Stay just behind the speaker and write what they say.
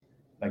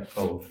like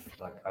both.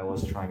 Like I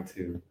was trying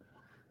to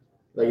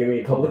Like you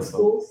mean public focus on,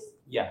 schools?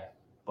 yeah,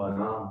 but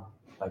Ah,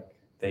 like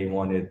they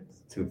wanted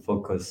to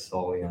focus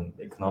solely on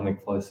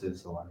economic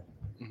policies. Or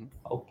Mhm.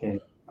 okay,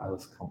 I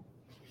was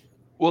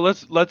Well,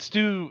 let's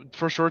do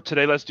for sure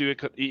today. Let's do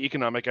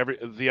economic.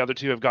 The other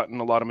two have gotten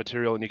a lot of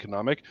material in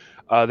economic.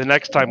 The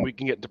next time we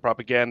can get into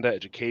propaganda,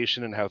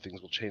 education, and how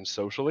things will change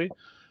socially,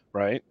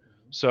 right?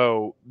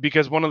 So,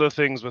 because one of the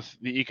things with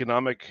the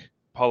economic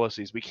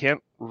policies, we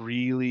can't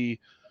really.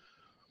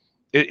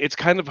 It's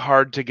kind of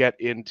hard to get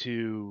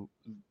into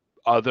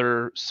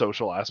other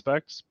social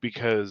aspects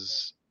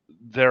because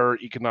their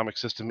economic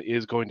system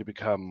is going to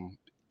become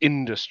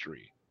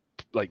industry,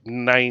 like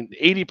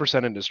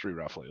 80% industry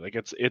roughly. Like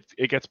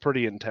it gets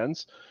pretty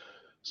intense.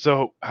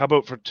 So how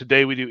about for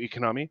today we do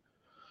economy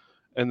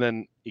and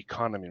then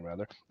economy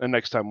rather, and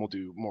next time we'll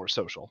do more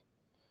social,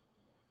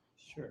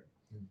 sure.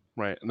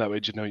 right? And that way,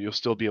 you'll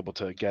still be able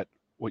to get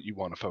what you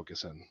want to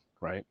focus in,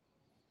 right?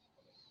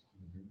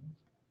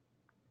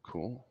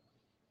 Cool.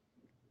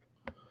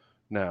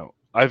 Now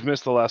I've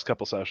missed the last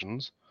couple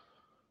sessions.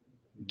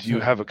 Do you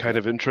have a kind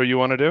of intro you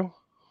want to do?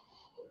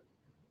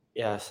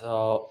 Yeah,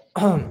 so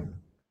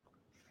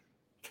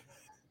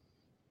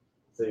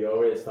so you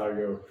already started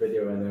your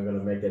video and you're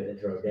gonna make it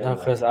intro again. no, like,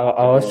 because I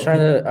was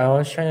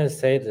trying to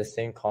say the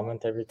same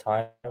comment every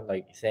time,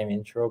 like same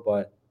intro,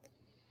 but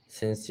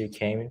since you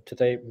came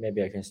today,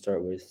 maybe I can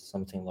start with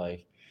something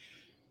like,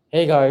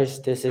 "Hey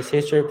guys, this is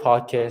History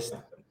Podcast.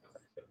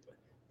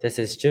 This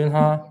is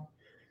Junha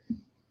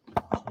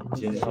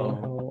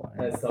Jinho.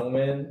 and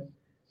Sungmin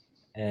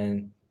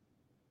and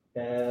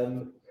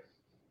and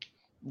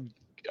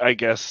I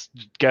guess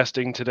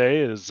guesting today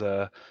is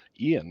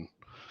Ian.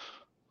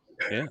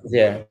 Yeah.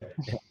 yeah."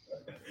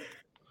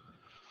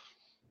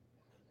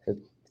 So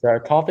our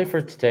topic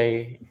for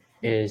today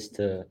is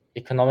the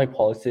economic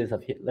policies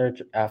of Hitler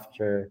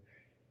after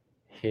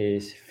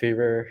his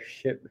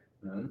fevership.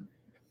 Hmm?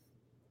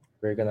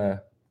 We're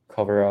gonna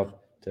cover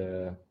up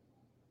the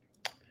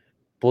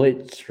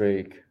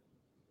Blitzkrieg.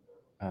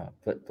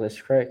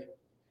 Blitzkrieg.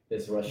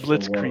 this Russian war,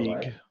 Blitzkrieg.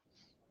 right?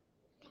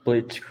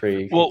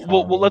 Blitzkrieg.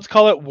 Well, let's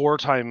call it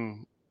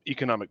wartime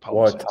economic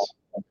policies.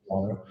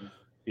 Wartime.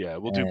 Yeah,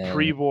 we'll do And-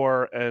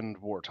 pre-war and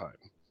wartime.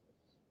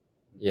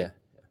 Yeah.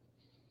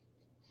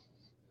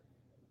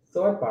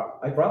 So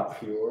I brought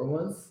fewer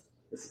ones,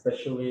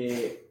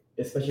 especially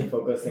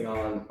focusing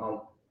on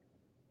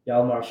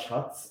Yalmar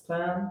Schatz's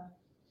plan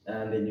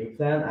and the new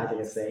plan. I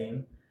think the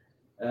same.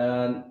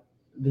 And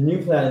the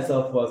new plan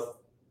itself was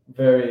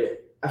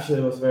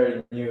it was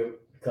very new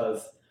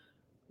because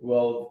it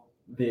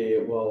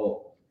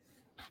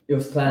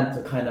was planned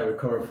to kind of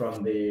recover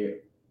from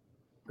the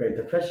Great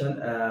Depression,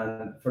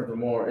 and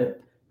furthermore,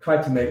 it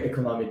tried to make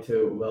economy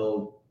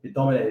to be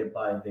dominated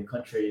by the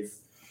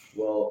country's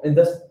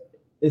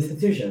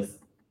institutions,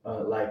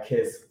 like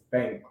his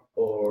bank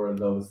or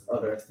those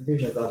other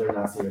institutions under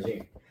Nazi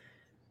regime,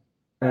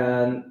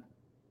 and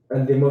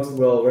the most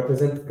well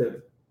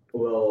representative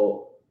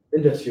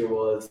industry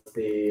was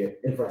the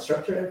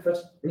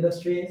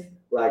industries,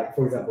 like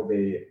for example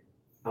the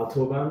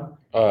autobahn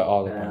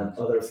All the and ones.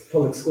 other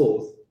public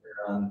schools,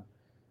 and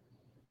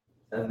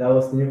that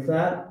was the new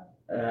plan.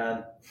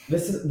 And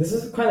this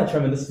is kind of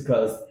tremendous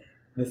because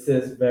this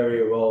is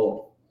very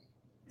well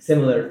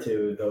similar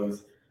to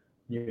those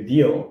New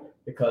Deal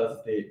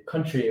because the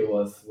country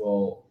was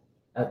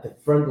at the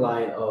front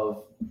line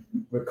of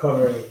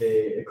recovering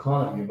the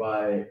economy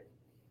by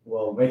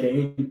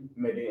making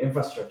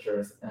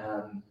infrastructures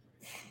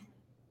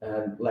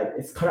and like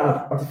it's kind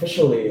of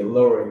artificially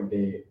lowering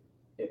the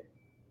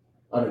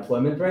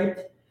unemployment rate.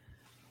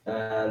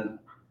 And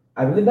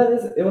I believe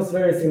it was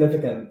very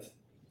significant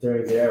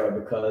during the era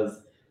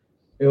because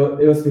it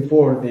was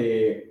before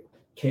the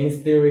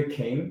Keynes theory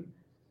came,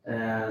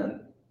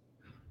 and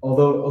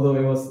although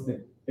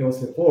it was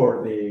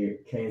before the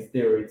Keynes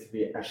theory to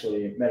be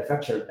actually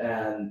manufactured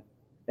and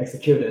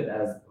executed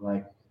as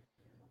like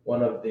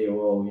one of the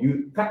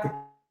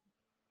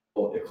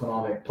practical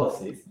economic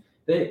policies.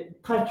 They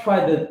kind of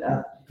tried it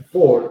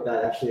before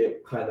that actually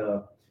kind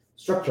of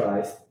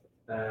structurized,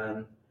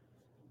 and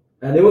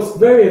it was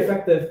very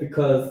effective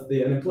because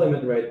the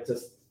unemployment rate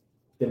just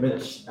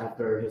diminished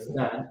after his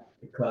plan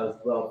because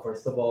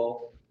first of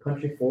all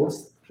country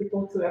forced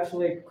people to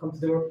actually come to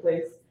the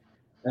workplace,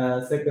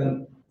 and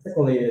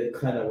secondly it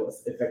kind of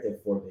was effective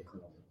for the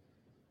economy.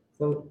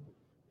 So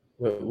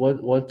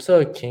What's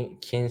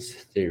Keynes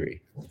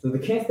theory? So the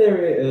Keynes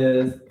theory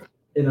is,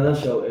 in a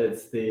nutshell,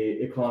 it's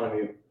the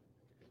economy,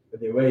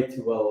 the way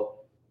to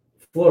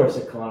flourish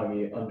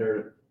economy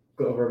under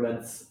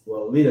government's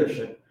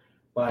leadership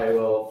by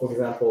for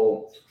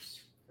example,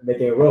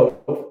 making a road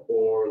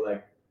or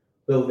like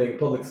building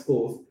public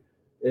schools.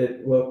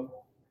 It will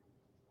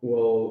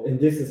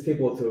induces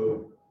people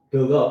to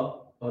build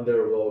up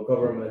under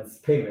government's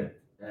payment,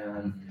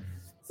 and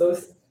so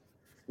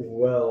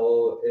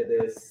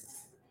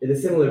it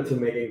is similar to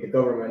making the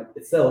government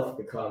itself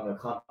become a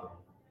company.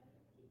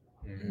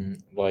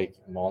 Like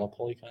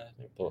monopoly kind of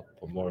thing,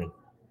 but more.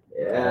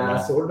 Yeah,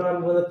 sort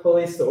of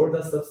monopoly, sort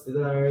of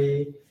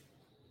subsidiary.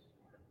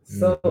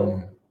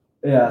 So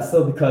yeah,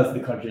 so because the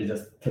country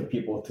just took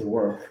people to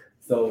work,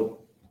 so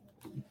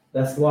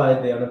that's why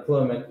the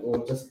unemployment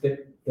will just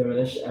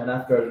diminish, and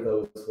after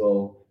those,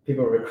 well,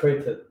 people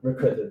recruited for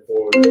the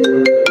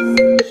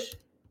workplace.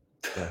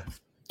 Yeah.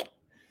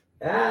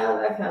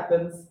 That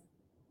happens.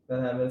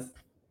 That happens.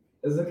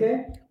 Is it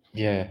okay?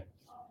 Yeah.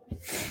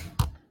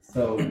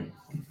 So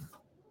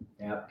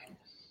yeah.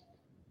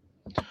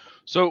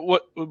 So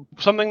what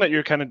something that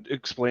you're kind of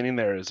explaining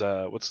there is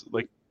what's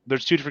like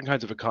there's two different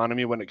kinds of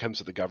economy when it comes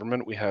to the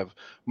government. We have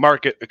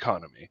market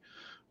economy,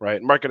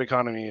 right? Market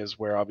economy is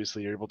where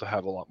obviously you're able to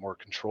have a lot more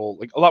control,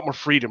 like a lot more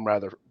freedom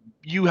rather.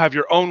 You have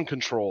your own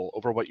control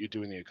over what you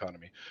do in the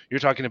economy. You're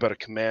talking about a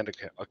command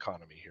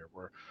economy here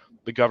where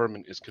the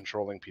government is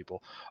controlling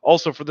people.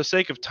 Also, for the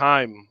sake of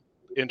time,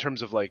 in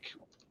terms of like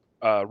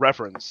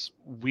reference,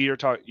 you were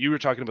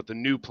talking about the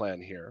new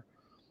plan here.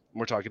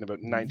 We're talking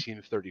about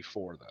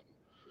 1934 then,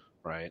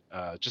 right?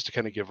 Just to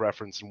kind of give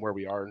reference and where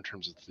we are in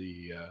terms of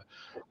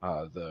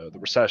the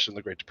recession,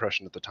 the Great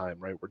Depression at the time,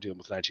 right? We're dealing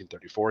with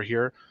 1934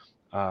 here.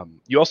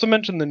 You also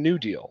mentioned the New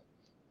Deal,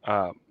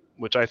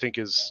 which I think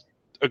is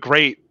a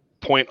great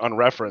point on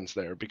reference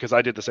there because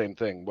I did the same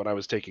thing when I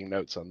was taking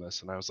notes on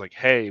this, and I was like,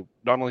 hey,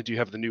 not only do you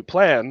have the new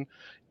plan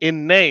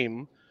in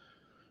name,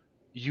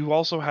 you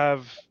also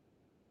have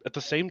at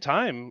the same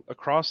time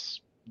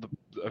across the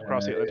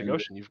Atlantic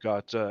Ocean, you've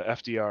got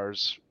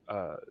FDR's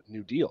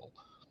New Deal,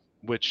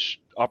 which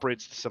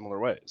operates similar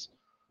ways.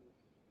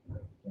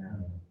 Yeah.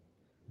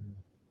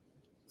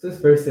 So it's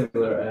very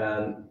similar,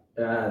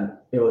 and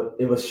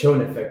it was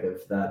shown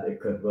effective that it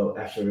could will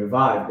actually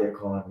revive the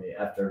economy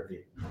after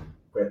the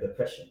Great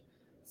Depression.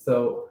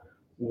 So,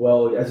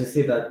 well, as you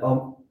see that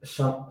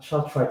Shaw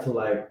tried to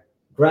like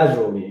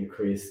gradually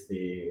increase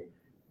the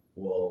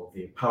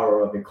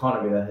power of the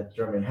economy that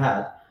Germany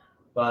had,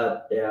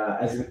 but yeah,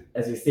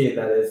 as you see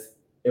that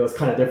it was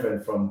kind of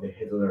different from the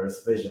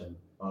Hitler's vision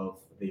of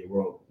the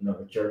world,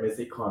 Germany's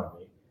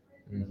economy.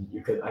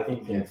 I think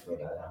you can explain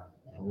that now.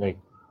 Like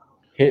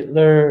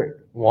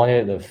Hitler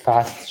wanted a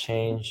fast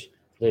change,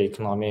 the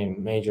economy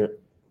major,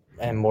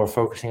 and more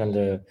focusing on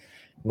the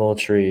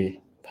military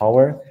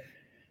power.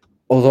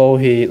 Although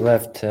he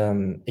left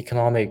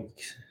economic,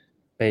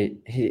 he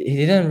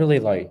didn't really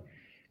like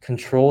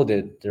control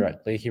it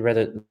directly. He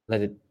rather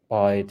let it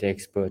by the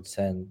experts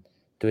and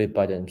do it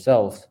by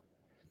themselves.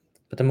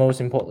 But the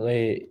most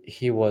importantly,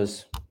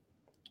 the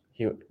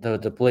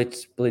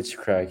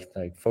blitzkrieg,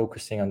 like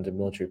focusing on the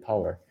military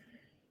power,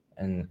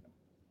 and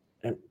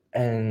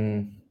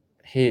and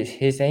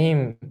his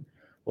aim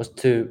was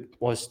to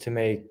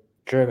make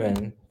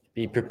German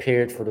be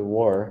prepared for the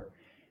war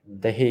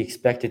that he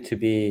expected to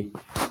be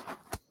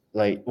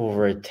like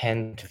over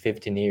 10 to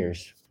 15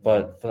 years.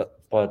 But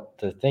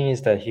the thing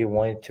is that he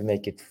wanted to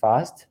make it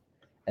fast,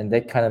 and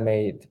that kind of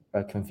made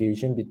a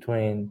confusion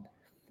between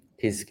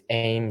his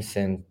aims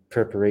and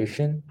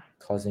preparation,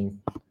 causing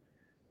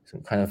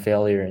some kind of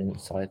failure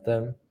inside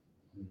them.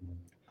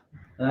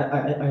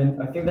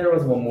 And I think there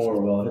was one more.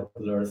 Well,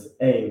 Hitler's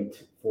aimed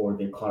for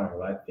the economy,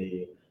 right?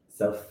 The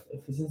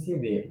self-efficiency,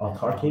 the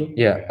autarky.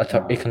 Yeah,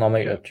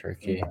 economic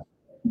autarky.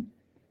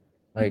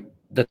 Like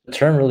the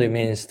term really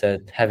means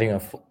that having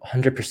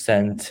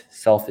 100%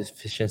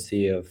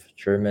 self-efficiency of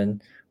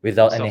German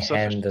without any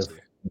hand of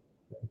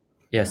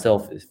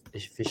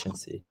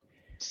self-efficiency.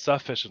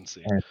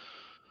 Sufficiency.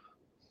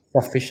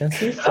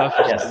 Sufficiency?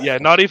 Sufficiency. Yes. Yeah,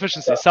 not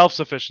efficiency,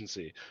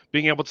 self-sufficiency.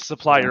 Being able to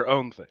supply your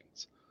own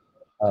things.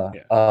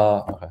 Okay.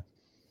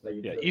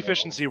 Yeah,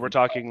 efficiency, we're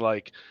talking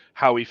like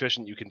how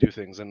efficient you can do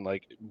things and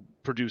like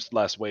produce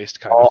less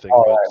waste kind of thing.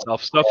 But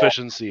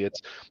self-sufficiency,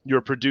 it's you're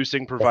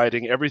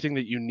providing everything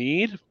that you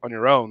need on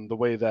your own, the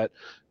way that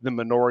the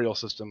manorial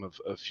system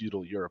of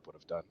feudal Europe would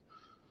have done.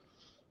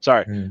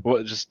 Sorry,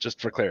 well, just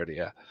for clarity,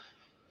 yeah.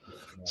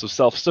 So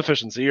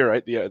self-sufficiency, you're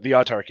right. The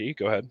autarky.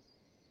 Go ahead.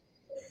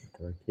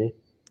 Autarky.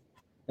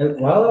 And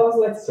while I was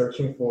like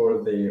searching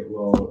for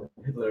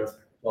Hitler's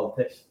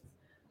politics,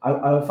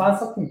 I found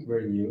something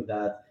very new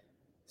that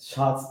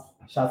shots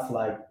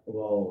like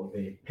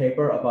the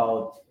paper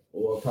about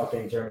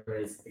talking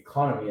Germany's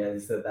economy, and he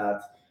said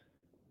that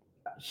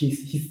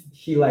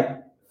he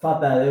like thought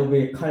that it would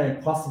be kind of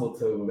impossible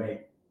to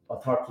make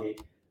autarky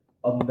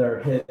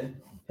under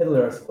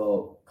Hitler's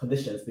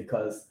conditions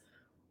because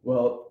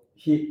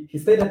he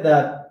stated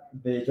that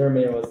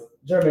Germany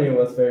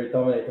was very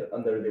dominated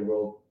under the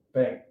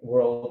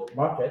world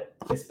market,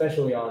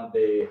 especially on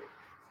the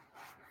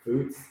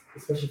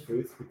especially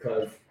foods,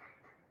 because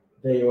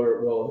they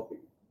were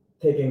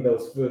taking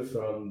those foods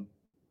from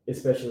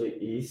especially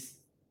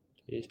East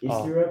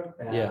Europe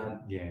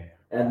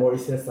and more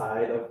eastern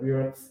side of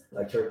Europe,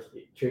 like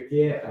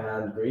Turkey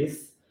and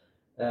Greece.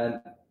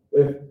 And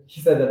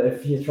he said that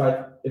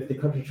if the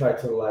country tried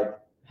to like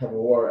have a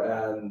war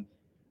and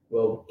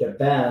will get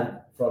banned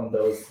from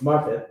those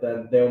markets,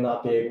 then they will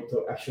not be able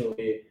to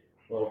actually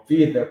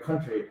feed their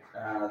country,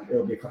 and it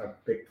will be kind of a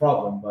big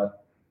problem.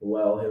 But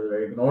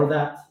Hillary ignored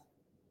that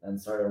and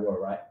started a war,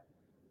 right?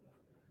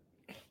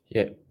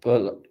 Yeah,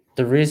 but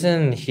the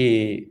reason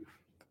he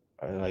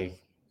like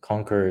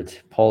conquered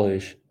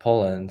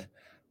Poland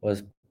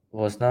was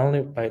not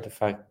only by the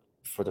fact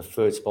for the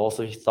foods, but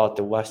also he thought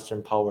the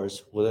Western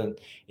powers wouldn't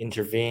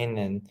intervene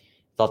and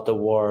thought the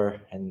war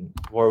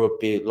would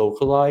be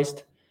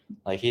localized.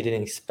 Like he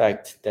didn't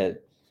expect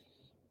that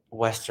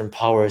Western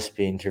powers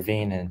be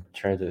intervene and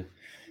try to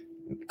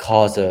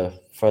cause a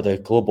further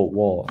global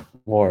war.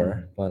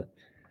 But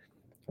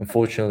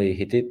unfortunately,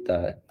 he did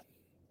that,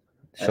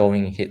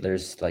 showing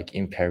Hitler's like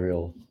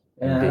imperial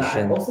And I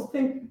ambition. also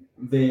think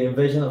the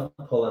invasion of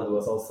Poland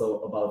was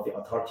also about the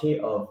authority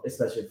of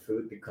especially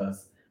food,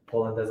 because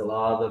Poland has a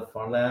lot of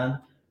farmland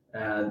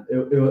and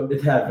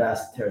it had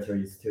vast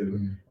territories too.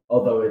 Mm.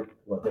 Although it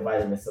was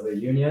divided in the Soviet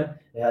Union,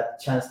 it had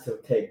chance to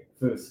take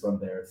foods from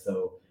there.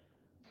 So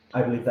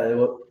I believe that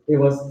it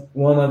was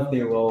one of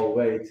the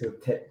way to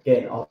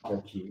gain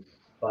authority,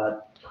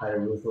 but kind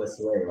of ruthless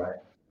way, right?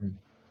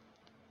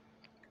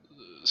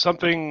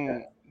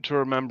 Something to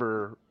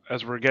remember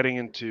as we're getting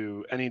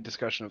into any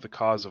discussion of the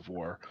cause of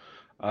war,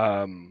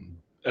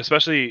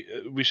 especially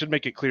we should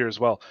make it clear as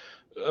well.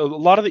 A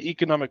lot of the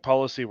economic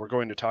policy we're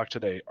going to talk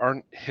today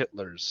aren't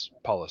Hitler's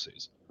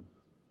policies.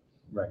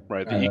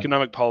 Right. The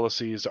economic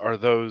policies are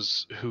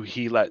those who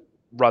he let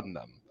run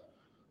them.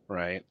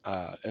 Right.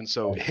 And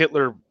so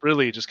Hitler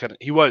really just kind of,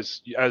 he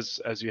was,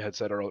 as you had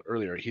said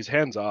earlier, he's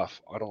hands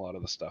off on a lot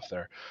of the stuff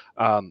there.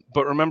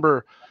 But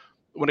remember,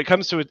 when it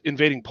comes to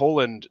invading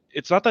Poland,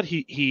 it's not that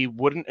he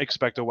wouldn't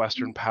expect a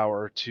Western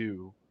power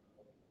to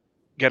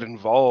get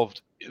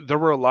involved. There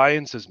were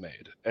alliances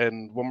made,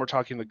 and when we're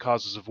talking the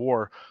causes of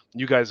war,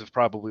 you guys have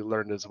probably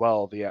learned as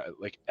well the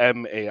like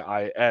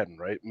MAIN,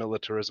 right?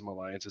 Militarism,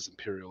 alliances,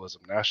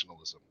 imperialism,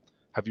 nationalism.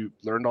 Have you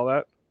learned all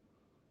that?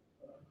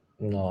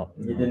 No,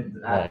 You didn't.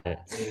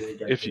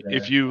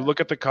 If you look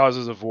at the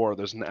causes of war,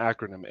 there's an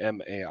acronym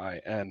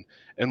MAIN,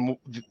 and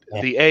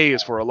the A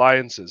is for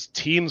alliances.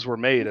 Teams were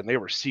made, and they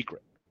were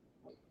secret.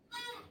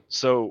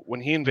 So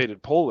when he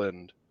invaded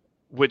Poland,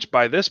 which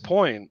by this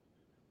point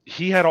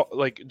he had,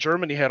 like,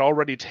 Germany had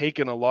already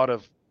taken a lot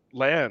of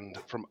land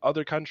from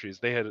other countries.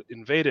 They had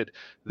invaded.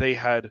 They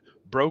had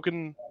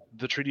broken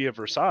the Treaty of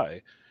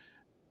Versailles.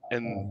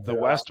 And the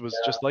West was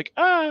just like,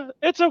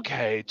 it's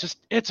okay.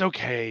 It's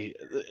okay.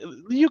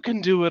 You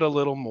can do it a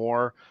little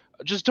more.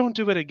 Just don't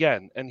do it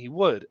again. And he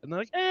would. And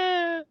they're like,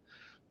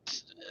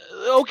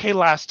 okay,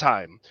 last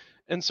time.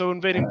 And so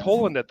invading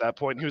Poland at that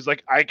point, he was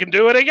like, I can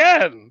do it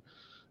again.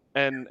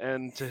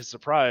 And to his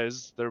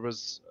surprise, there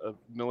was a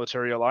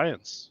military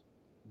alliance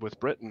with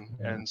Britain.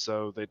 And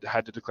so they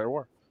had to declare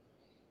war.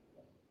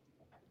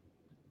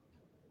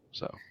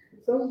 So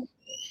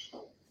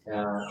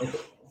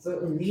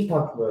we should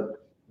talk about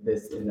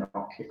this in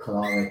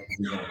economic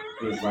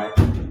views, right?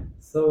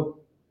 So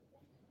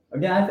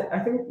again, I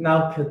think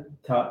now could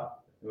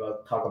talk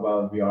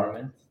about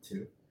rearmament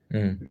too,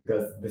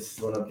 because this is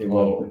one of the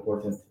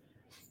important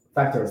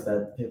factors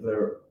that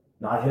Hitler,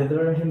 not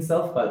Hitler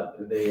himself,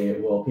 but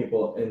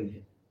people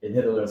in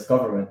Hitler's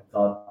government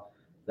thought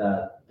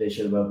that they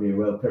should be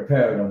well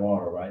prepared in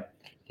war, right?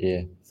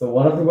 Yeah. So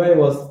one of the way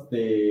was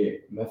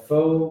the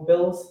MEFO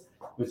bills,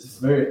 which is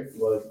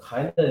was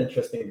kind of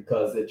interesting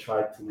because they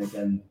tried to make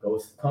a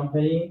ghost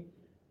company,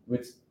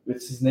 which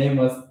his name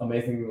was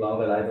amazingly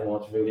long that I don't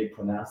want to really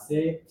pronounce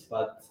it,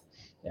 but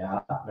yeah,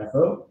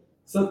 MEFO.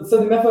 So the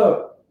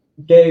MEFO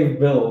gave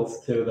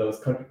bills to those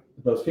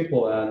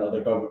people and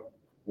other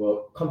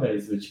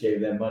companies, which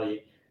gave them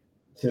money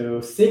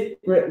to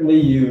secretly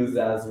use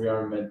as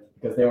rearmament,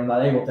 because they were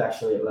not able to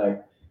actually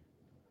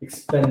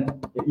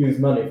use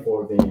money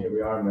for the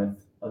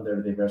rearmament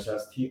under the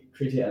Versailles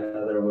Treaty and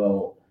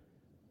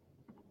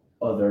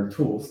other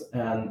tools.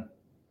 And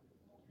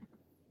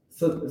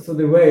so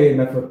the way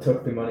MEFO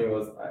took the money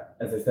was,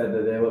 as I said,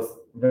 that it was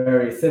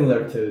very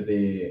similar to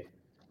the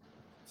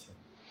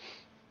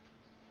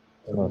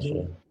which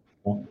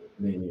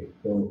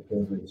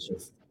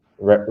just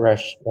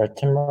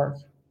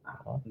Rettenberg?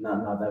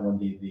 Not that one.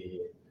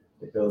 The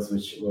bills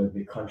which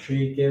the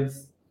country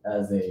gives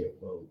as a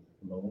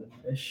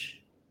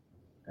loan-ish,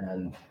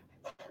 and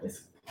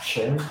it's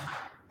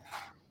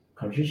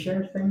country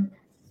share thing.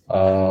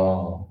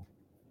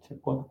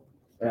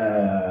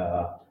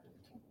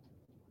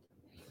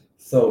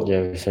 So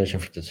yeah, we're searching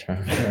for the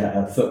term.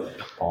 Yeah, so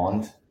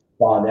Bond,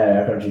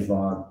 yeah, country's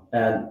bond,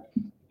 and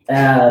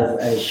as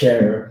a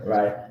share,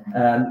 right?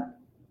 And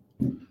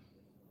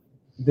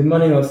the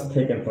money was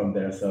taken from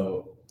there,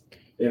 so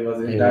it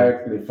was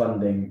indirectly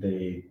funding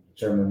the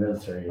German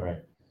military,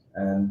 right?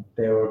 And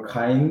they were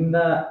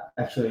kinda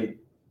actually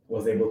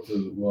was able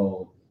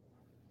to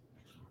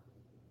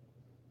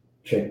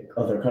trick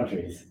other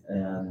countries,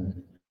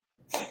 and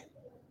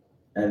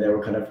they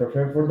were kind of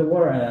prepared for the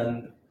war.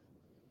 And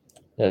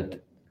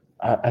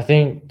I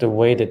think the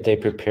way that they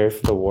prepared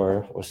for the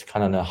war was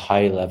kind of on a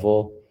high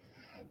level.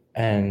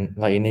 And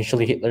like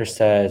initially Hitler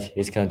said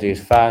he's gonna do it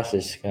fast,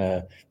 he's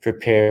gonna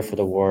prepare for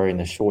the war in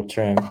the short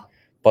term.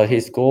 But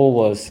his goal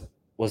was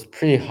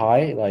pretty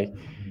high. Like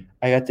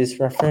I got this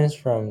reference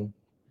from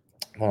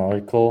one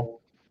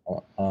article.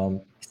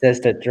 It says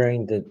that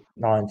during the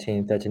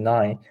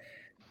 1939,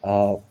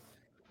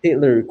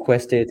 Hitler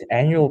requested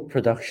annual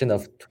production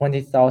of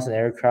 20,000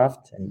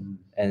 aircraft and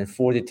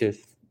 30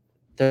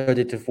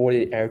 to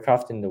 40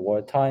 aircraft in the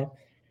wartime.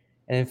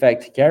 And in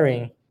fact,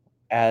 Goering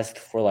asked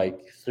for like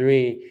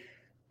 3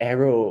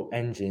 aero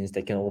engines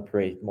that can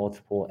operate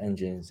multiple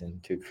engines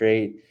and to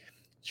create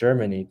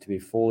Germany to be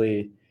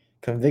fully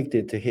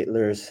convicted to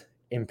Hitler's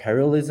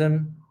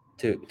imperialism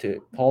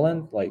to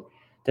Poland. Like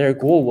their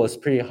goal was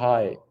pretty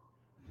high,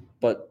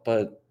 but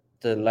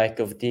the lack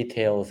of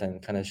details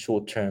and kind of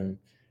short term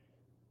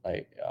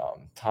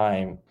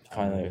time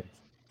kind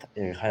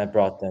of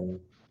brought them,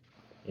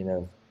 you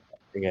know,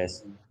 I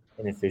guess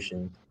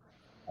inefficient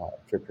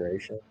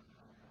preparation.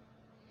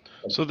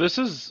 So this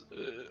is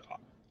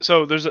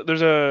so there's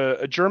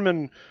a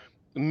German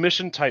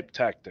mission type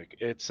tactic.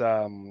 It's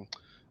Autofrag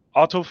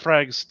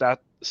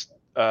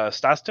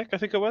Stastic, I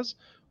think it was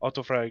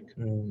Autofrag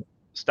Mm,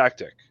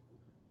 Stactic,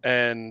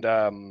 and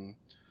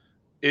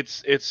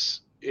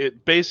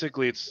it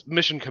basically it's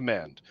mission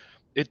command.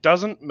 It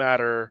doesn't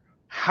matter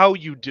how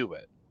you do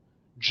it,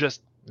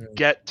 just mm.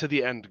 get to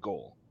the end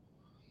goal.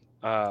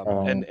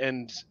 Um,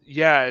 And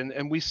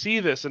we see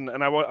this, and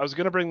I was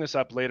going to bring this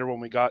up later when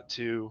we got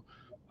to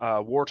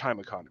wartime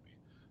economy.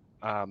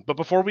 But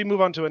before we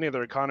move on to any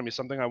other economy,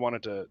 something I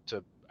wanted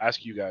to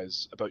ask you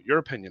guys about your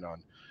opinion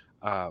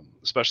on,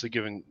 especially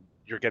given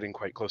you're getting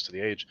quite close to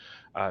the age.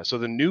 So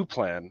the new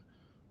plan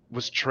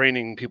was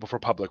training people for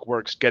public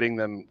works, getting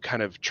them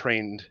kind of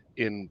trained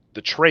in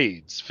the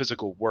trades,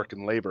 physical work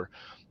and labor,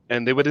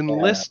 and they would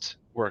enlist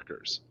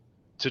workers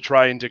to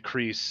try and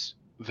decrease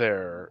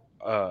their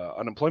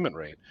unemployment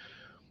rate.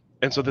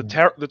 And so the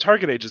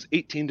target age is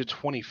 18 to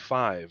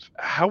 25.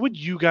 How would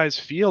you guys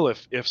feel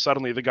if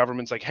suddenly the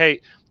government's like,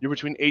 hey, you're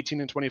between 18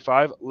 and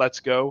 25, let's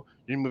go.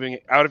 You're moving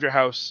out of your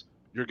house,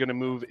 you're going to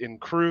move in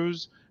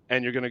crews,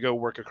 and you're going to go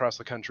work across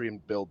the country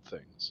and build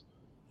things.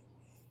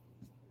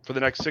 For the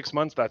next 6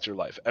 months, that's your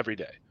life every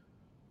day.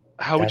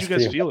 How would That's you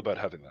guys pretty- feel about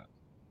having that?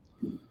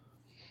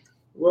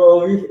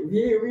 Well,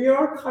 we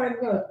are kind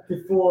of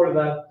before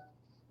that.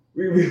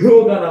 We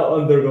all gonna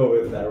undergo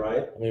with that,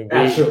 right? I mean,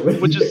 Actually,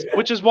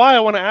 Which is why I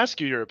want to ask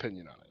you your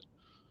opinion on it.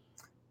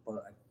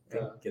 Well, I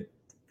think it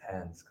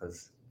depends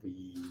because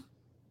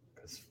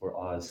for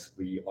us,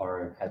 we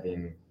are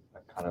having a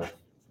kind of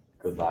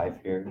good life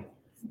here.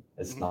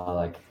 It's not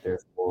like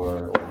there's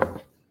war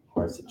or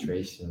hard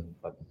situation,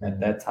 but at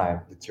that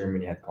time, the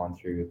Germany had gone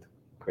through the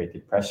Great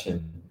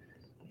Depression,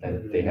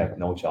 and they have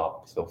no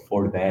job. So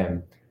for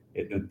them,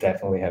 it would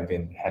definitely have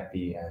been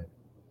happy, and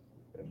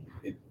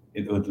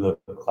it would look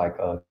like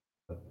a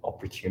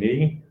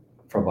opportunity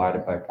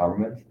provided by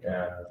government.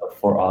 yeah. But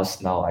for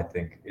us now, I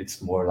think it's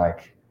more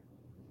like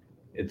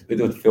it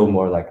would feel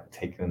more like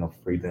taking of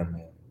freedom,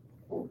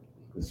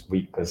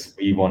 because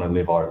we want to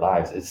live our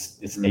lives.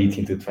 It's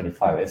 18 to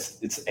 25.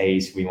 It's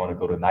age we want to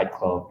go to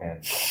nightclub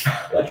and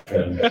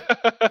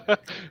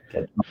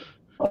get.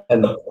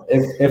 And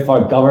if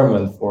our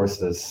government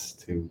forces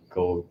to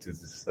go to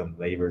some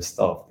labor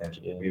stuff, then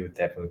we would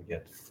definitely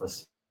get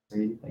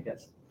frustrated, I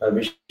guess.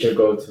 We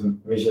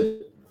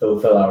should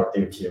fulfill our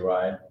duty,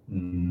 right?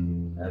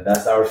 And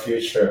that's our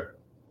future.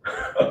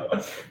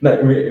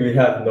 No, we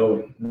have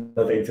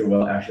nothing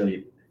to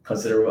actually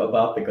consider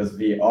about because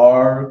we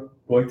are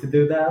going to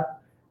do that,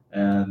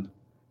 and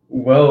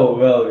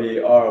we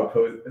are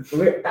opposed.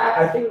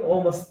 I think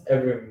almost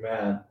every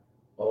man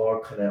are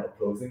kind of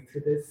opposing to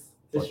this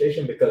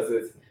situation because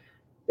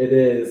it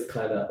is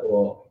kind of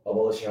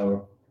abolishing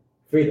our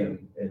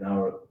freedom in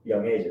our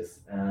young ages,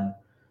 and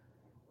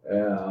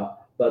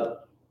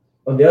but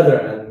on the other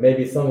hand,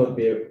 maybe some would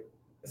be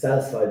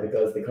satisfied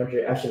because the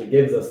country actually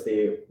gives us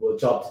the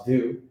job to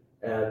do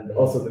and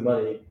also the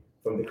money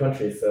from the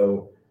country.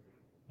 So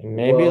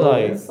maybe well,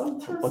 like in some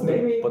terms,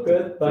 maybe but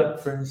good, the but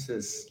difference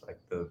is like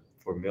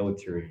for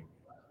military,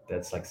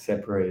 that's like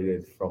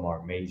separated from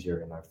our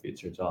major and our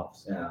future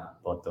jobs. yeah,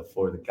 But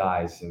for the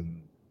guys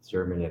in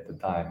Germany at the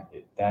time,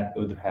 that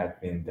would have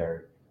been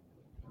their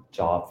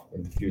job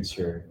in the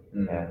future.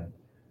 And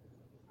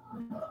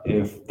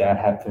if that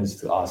happens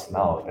to us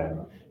now,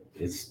 then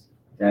it's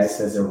it's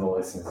miserable.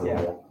 It's miserable.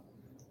 yeah,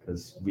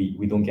 because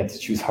we don't get to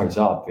choose our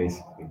job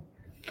basically.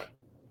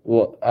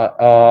 Well,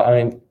 I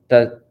mean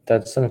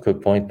that's some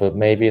good point, but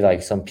maybe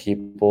like some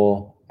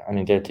people, I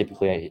mean, they're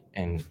typically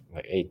in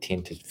like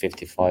 18 to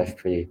 55,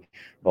 pretty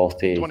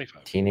wealthy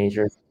 25.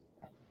 teenagers,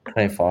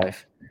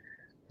 25.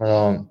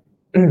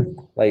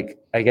 Like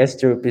I guess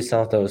there would be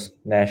some of those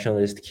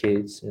nationalist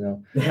kids,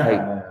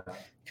 Yeah,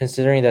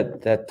 considering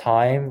that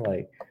time,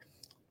 like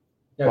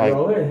we like-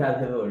 already had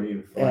Hillary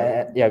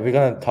before. yeah, we're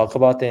gonna talk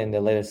about that in the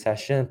later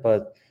session,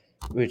 but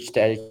which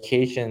the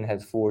education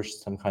has forged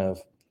some kind of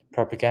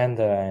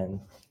propaganda and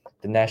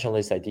the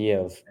nationalist idea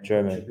of And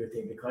German.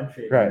 contributing the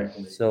country Right.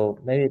 directly. So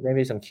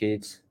maybe some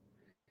kids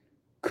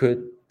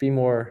could be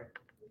more,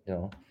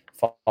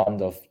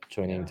 fond of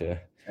joining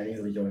and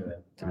easily join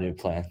them. the new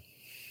plan.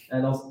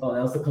 And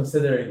also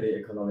considering the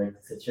economic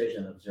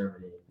situation of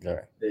Germany,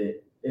 Right.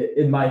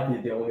 it might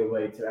be the only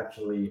way to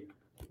actually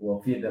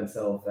feed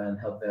themselves and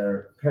help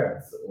their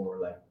parents or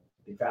like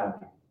the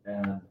family.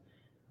 And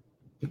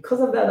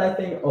because of that, I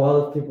think a lot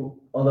of people,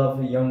 a lot of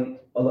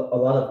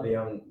the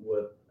young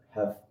would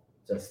have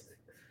just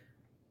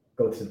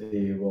go to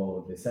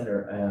the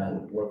center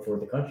and work for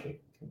the country,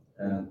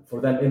 and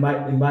for them, it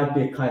might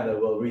be kind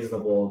of a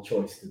reasonable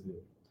choice to do.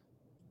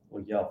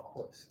 Well, yeah, of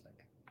course.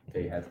 Like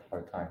they had a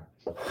hard time.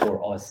 But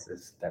for us,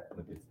 it's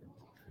definitely different.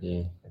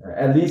 Yeah.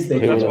 At least they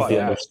That's do why I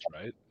understand. asked,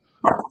 right?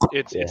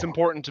 It's Yeah.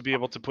 important to be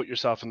able to put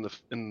yourself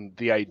in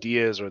the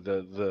ideas or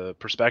the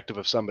perspective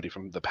of somebody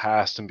from the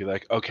past and be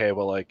like, okay,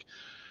 well, like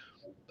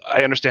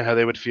I understand how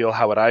they would feel.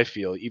 How would I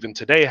feel? Even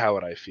today, how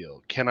would I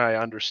feel? Can I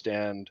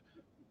understand,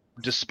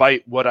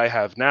 despite what I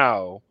have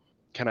now,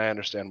 can I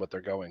understand what they're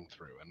going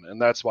through?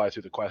 And that's why I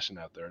threw the question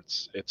out there.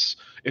 It's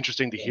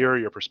interesting to hear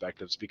your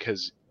perspectives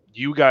because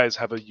you guys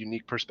have a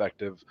unique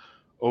perspective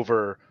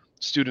over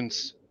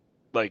students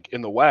like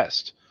in the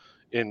West,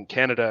 in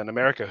Canada and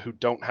America, who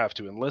don't have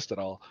to enlist at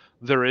all.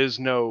 There is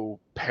no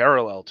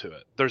parallel to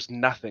it. There's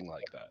nothing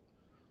like that.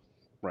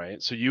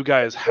 Right. So you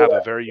guys have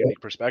a very unique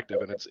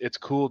perspective, and it's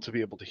cool to be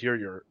able to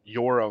hear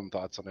your own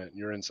thoughts on it and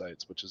your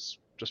insights, which is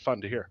just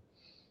fun to hear.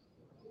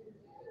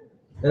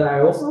 And I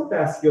also want to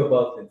ask you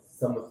about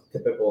some of the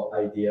typical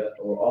idea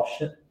or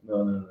option,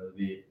 no,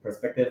 the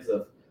perspectives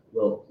of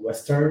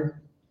Western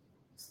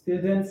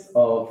students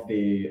of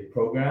the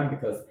program,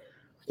 because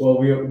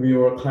we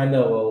were kind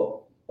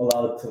of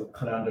allowed to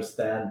kind of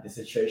understand the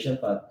situation,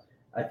 but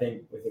I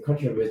think with a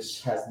country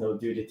which has no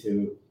duty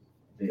to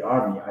the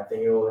army, I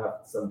think it will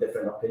have some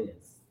different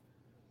opinions.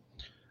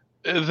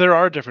 There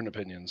are different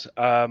opinions.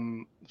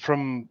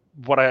 From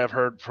what I have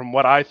heard, from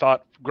what I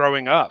thought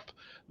growing up,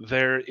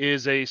 there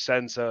is a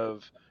sense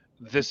of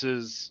this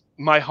is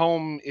my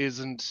home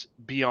isn't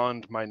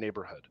beyond my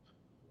neighborhood.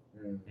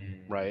 Mm.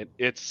 Right.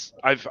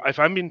 If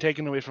I'm being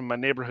taken away from my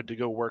neighborhood to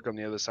go work on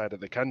the other side of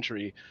the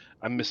country,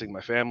 I'm missing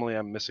my family,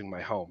 I'm missing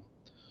my home.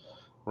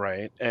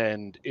 Right.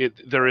 And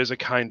there is a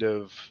kind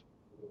of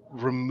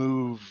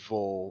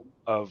removal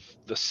of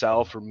the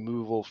self,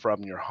 removal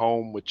from your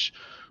home, which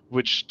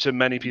to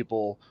many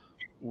people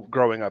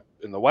growing up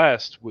in the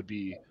West would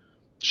be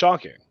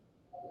shocking.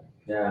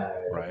 Yeah.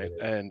 Right.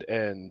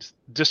 And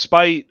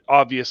despite,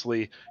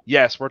 obviously,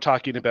 yes, we're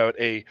talking about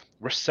a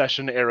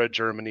recession era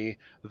Germany.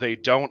 They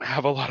don't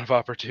have a lot of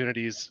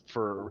opportunities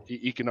for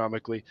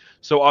economically.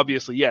 So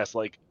obviously, yes,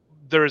 like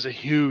there is a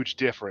huge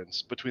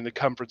difference between the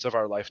comforts of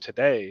our life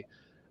today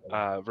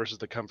versus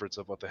the comforts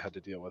of what they had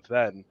to deal with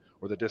then,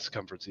 or the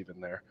discomforts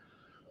even there.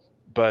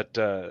 But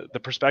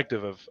the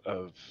perspective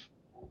of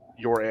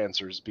your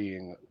answers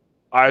being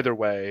either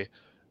way,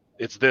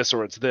 it's this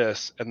or it's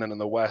this, and then in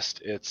the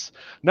West, it's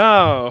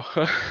no,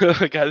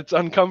 like it's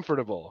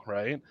uncomfortable,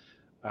 right?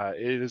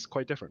 It is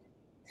quite different.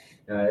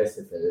 It's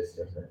different. It's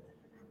different.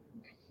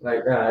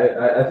 Like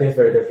I think it's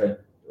very different.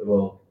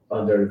 Well,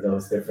 under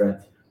those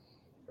different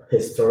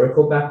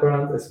historical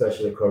backgrounds,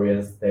 especially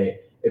Koreans,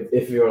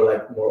 if you're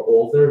like more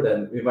older,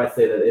 then we might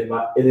say that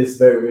it is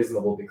very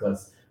reasonable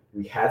because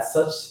we had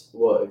such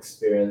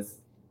experience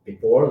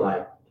before,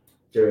 like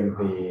during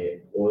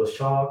the oil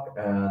shock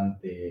and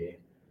the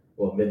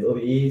Middle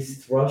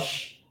East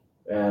rush,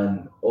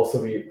 and also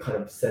we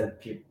kind of sent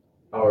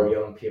our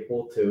young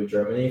people to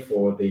Germany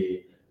for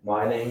the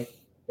mining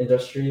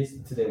industries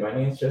and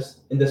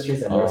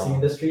nursing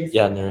industries.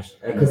 Yeah, nurse.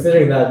 And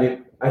considering that,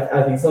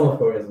 I think some of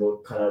Koreans will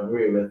kind of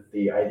agree with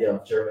the idea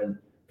of German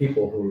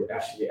people who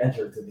actually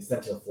entered to the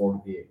center for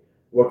the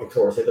working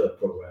towards Hitler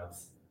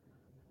programs.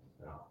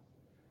 I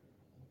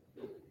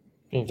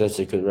think that's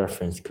a good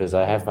reference because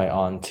I have my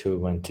aunt who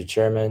went to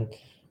German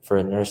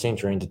for nursing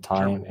during the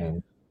time,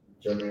 and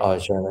Germany.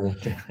 Germany.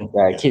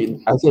 Yeah, I keep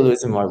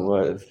losing my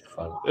words.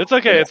 It's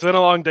okay. It's been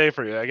a long day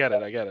for you. I get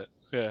it.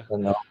 Yeah.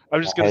 No,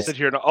 I'm just gonna sit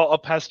here and I'll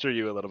pester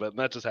you a little bit, and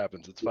that just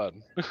happens. It's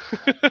fun.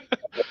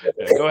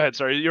 Yeah, go ahead.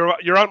 Sorry,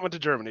 your aunt went to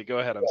Germany. Go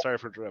ahead. I'm sorry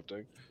for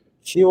interrupting.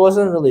 she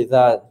wasn't really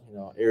that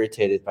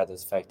irritated by the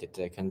fact that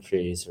the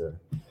countries are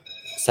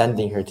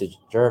sending her to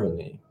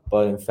Germany,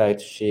 but in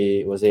fact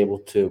she was able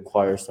to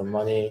acquire some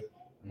money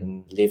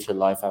and live her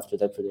life after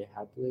that pretty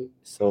happily.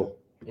 So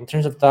in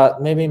terms of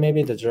that,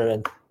 maybe the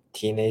German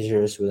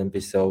teenagers wouldn't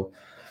be so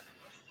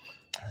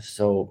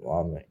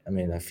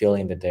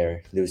feeling that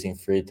they're losing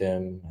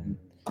freedom and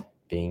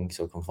being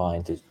so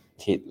confined to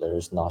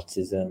Hitler's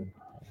Nazism.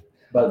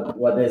 But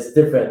what is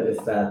different is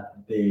that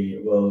the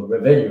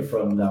revenue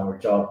from our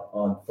job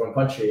on foreign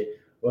country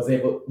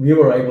we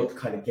were able to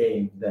kind of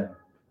gain them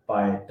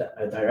by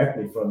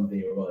directly from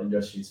the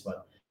industries.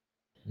 But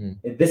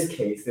in this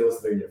case, it was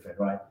very different,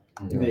 right?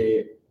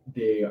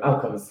 The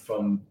outcomes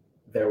from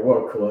their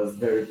work was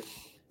very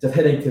just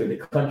heading to the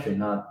country,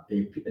 not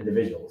the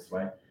individuals,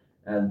 right?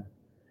 And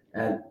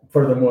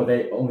furthermore,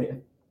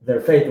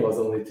 their fate was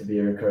only to be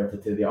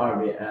recruited to the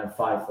army and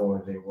fight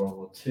for the World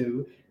War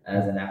II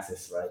as an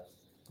Axis, right?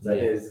 So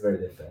it is very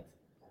different.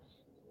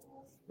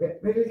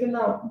 Maybe we can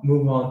now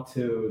move on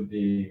to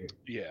the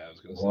I was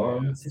gonna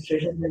war say,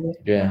 situation. Maybe.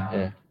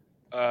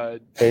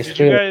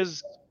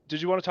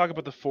 Did you want to talk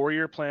about the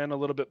 4-year plan a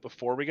little bit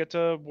before we get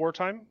to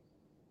wartime?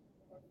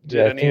 Did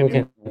Yeah, I any think of we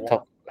you can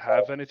talk.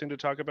 have anything to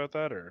talk about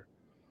that, or?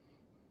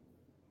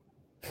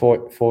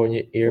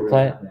 4-year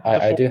plan.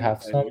 I do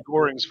have some.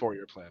 Goring's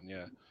 4-year plan,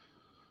 yeah.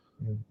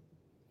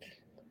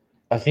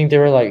 I think there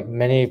were like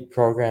many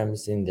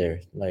programs in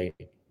there,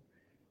 like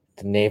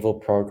the naval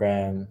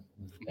program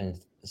and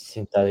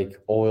synthetic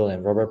oil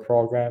and rubber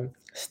program.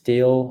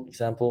 Steel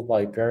example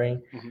by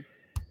Goering. Mhm.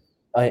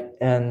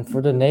 And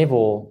for the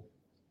naval,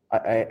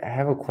 I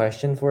have a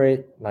question for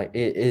it. Like,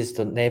 is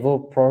the naval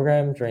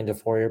program during the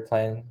 4-year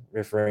plan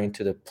referring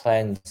to the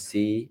Plan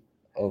C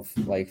of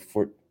like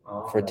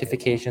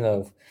fortification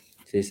of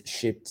these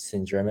ships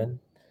in German?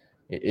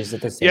 Is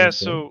it the same Yeah, thing?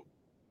 so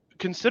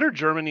consider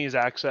Germany's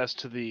access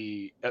to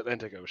the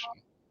Atlantic Ocean.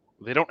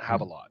 They don't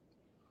have a lot,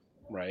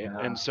 right? Yeah.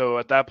 And so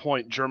at that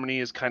point, Germany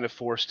is kind of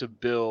forced to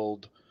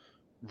build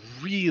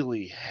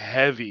really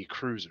heavy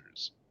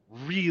cruisers,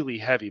 really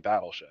heavy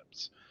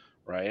battleships,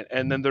 right?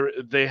 And then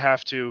they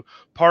have to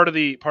part of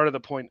the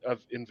point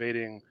of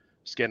invading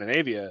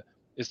Scandinavia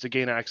is to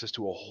gain access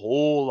to a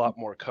whole lot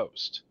more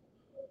coast,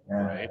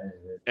 right?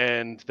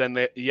 And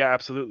then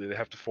absolutely, they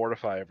have to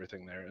fortify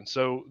everything there. And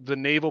so the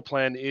naval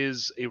plan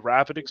is a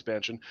rapid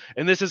expansion,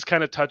 and this is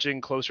kind of touching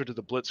closer to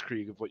the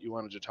blitzkrieg of what you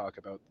wanted to talk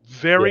about.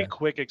 Very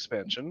quick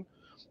expansion,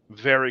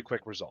 very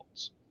quick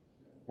results,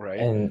 right?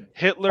 And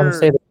Hitler. some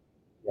say that,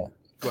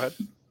 Go ahead.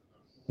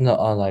 No,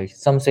 like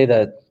some say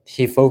that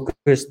he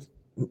focused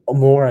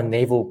more on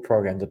naval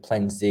program, the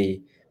Plan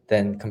Z,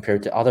 than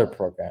compared to other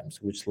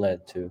programs, which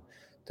led to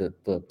the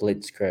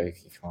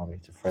blitzkrieg economy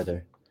to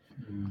further.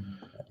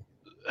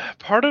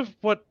 Part of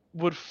what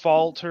would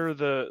falter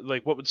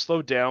what would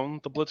slow down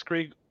the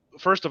blitzkrieg,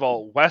 first of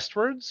all,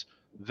 westwards,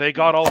 they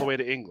got all the way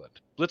to England.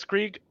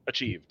 Blitzkrieg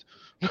achieved.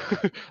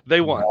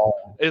 They won.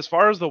 As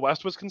far as the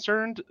West was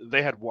concerned,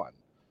 they had won,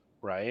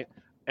 right?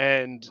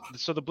 And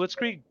so the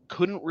blitzkrieg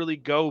couldn't really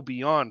go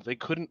beyond. They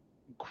couldn't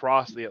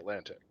cross the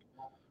Atlantic,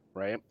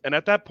 right? And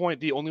at that point,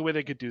 the only way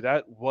they could do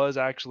that was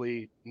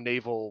actually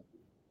naval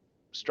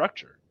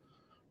structure,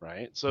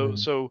 right? So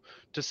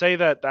to say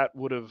that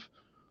would have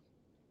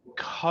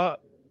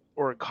cut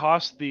or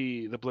cost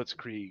the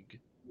blitzkrieg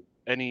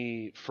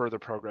any further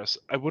progress,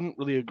 I wouldn't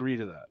really agree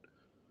to that,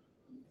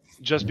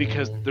 just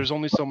because there's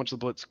only so much the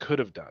blitz could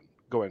have done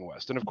going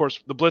west. And of course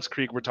the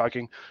blitzkrieg, we're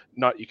talking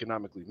not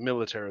economically,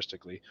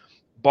 militaristically.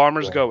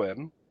 Bombers go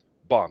in,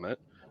 bomb it,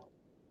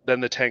 then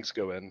the tanks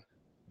go in,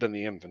 then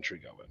the infantry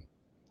go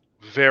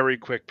in. Very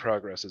quick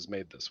progress is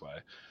made this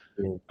way.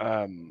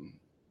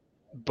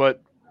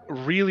 But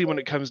really, when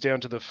it comes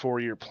down to the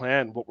 4-year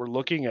plan, what we're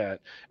looking at,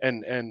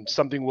 and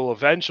something we'll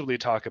eventually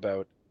talk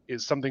about,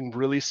 is something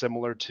really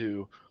similar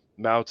to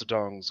Mao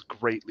Zedong's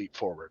Great Leap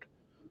Forward.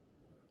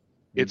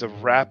 It's a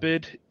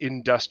rapid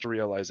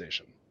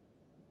industrialization.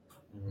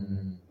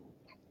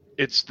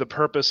 It's the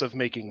purpose of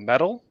making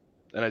metal,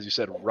 and as you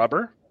said,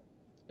 rubber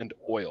and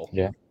oil.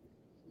 Yeah.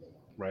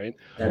 Right?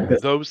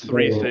 Those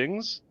three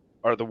things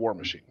are the war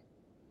machine.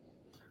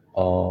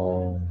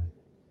 Oh.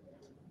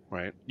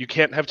 Right? You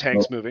can't have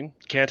tanks moving,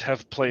 can't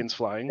have planes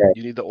flying. Right.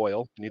 You need the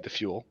oil, you need the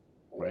fuel,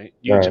 right?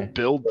 You need to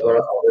build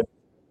them.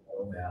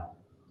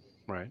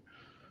 Right?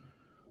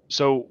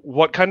 So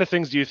what kind of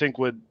things do you think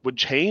would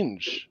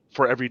change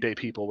for everyday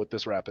people with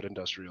this rapid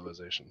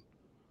industrialization?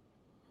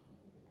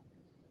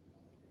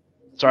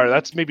 Sorry,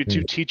 that's maybe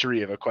too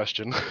teachery of a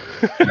question.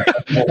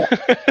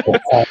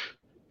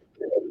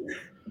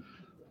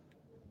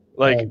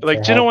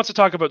 Like Gino wants to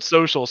talk about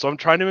social, so I'm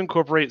trying to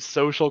incorporate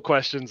social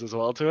questions as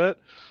well to it,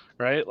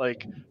 right?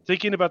 Like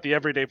thinking about the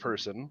everyday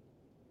person,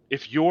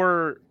 if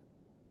your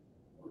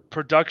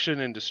production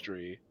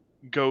industry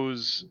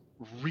goes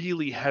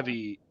really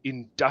heavy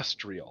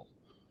industrial,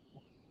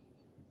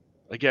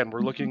 again,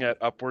 we're looking at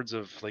upwards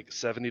of like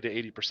 70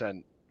 to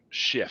 80%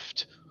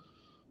 shift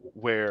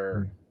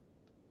where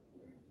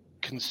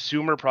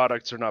consumer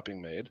products are not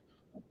being made,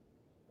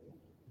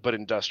 but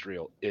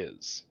industrial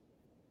is,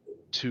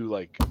 to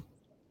like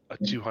a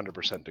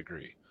 200%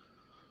 degree.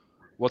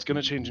 What's going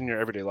to change in your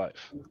everyday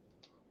life?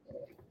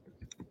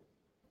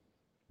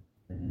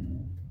 Do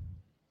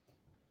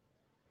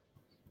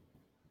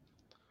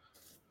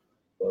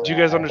you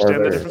guys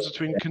understand the difference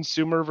between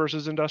consumer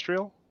versus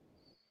industrial?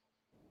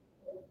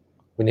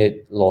 We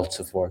need lots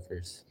of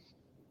workers.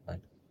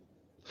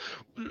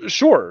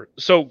 Sure.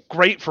 So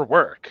great for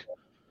work.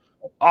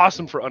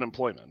 Awesome for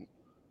unemployment.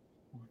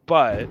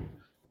 But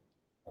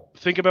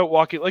think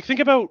about do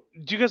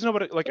you guys know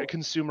what a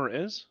consumer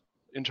is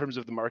in terms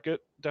of the market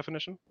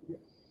definition?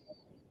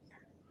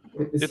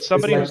 It's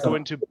somebody who's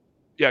going to...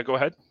 Yeah, go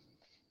ahead.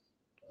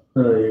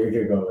 No,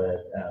 you go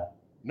ahead. Yeah.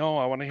 No,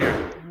 I want to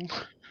hear.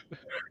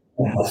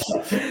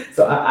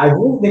 So I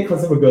believe the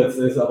consumer goods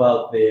is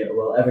about the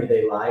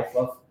everyday life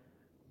of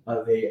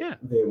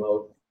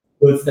the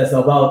goods that's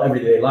about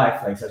everyday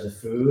life, like such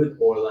as food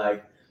or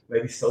like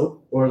maybe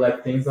soap or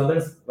like things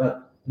others,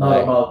 but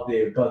not about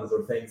the guns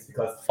or things,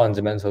 because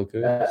fundamental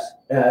goods.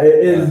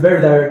 It is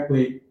very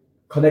directly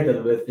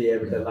connected with the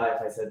everyday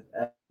life. I said,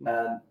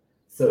 and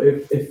so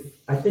if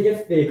I think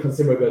if the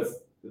consumer goods,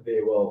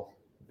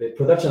 the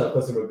production of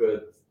consumer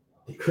goods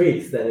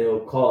decrease, then it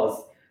will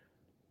cause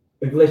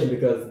inflation,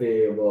 because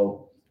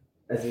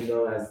as you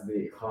know, as the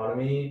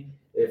economy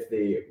if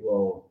the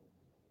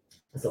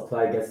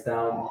supply gets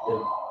down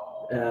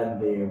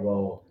and the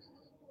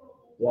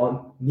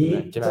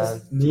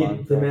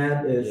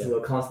demand is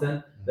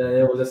constant, then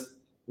it will just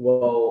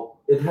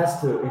it has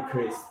to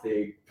increase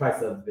the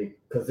price of the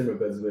consumer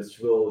goods, which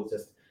will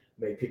just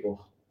make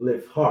people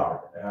live hard,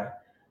 right?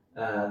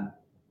 And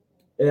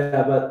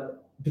yeah,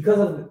 but because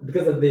of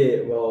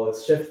the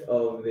shift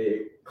of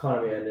the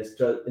economy and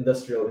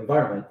industrial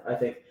environment, I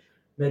think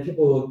many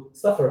people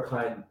suffer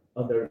kind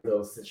under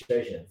those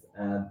situations,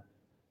 and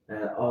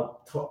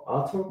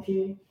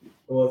autarky it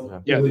the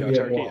would be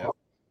autarky. more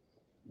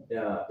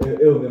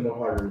it will be more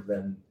harder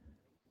than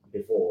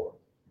before.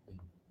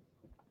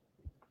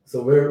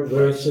 So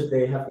where should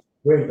they have to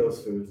bring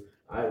those foods?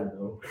 I don't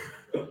know.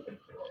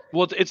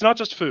 Well, it's not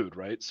just food,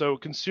 right? So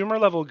consumer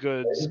level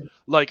goods,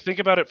 like think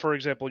about it, for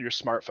example, your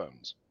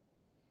smartphones,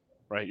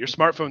 right? Your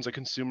smartphone's a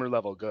consumer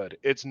level good.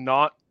 It's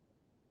not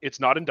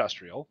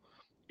industrial.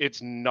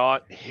 It's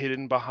not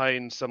hidden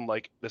behind some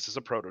like this is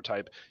a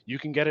prototype. You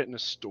can get it in a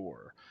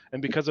store.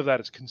 And because of that,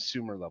 it's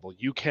consumer level.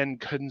 You can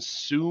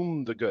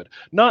consume the good.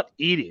 Not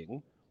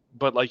eating,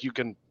 but like you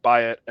can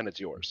buy it and it's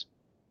yours.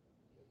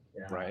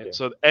 Right? Yeah.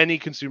 So any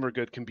consumer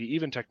good can be,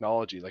 even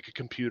technology, like a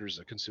computer is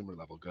a consumer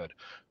level good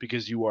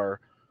because you are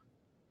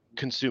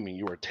consuming,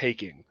 you are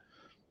taking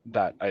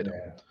that item.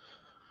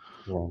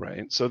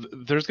 Right? So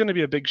there's going to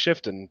be a big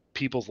shift in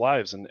people's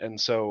lives,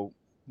 and so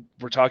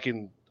we're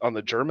talking on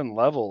the German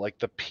level, like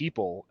the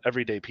people,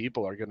 everyday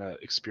people, are going to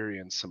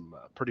experience some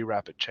pretty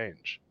rapid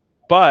change.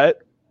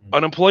 But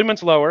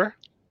unemployment's lower.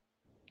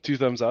 2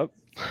 thumbs up.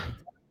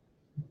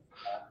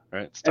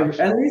 Right? It's tough.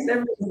 At least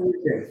everyone's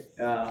working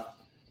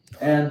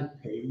and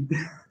paid.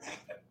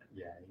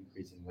 Yeah,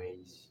 increasing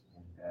wage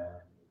and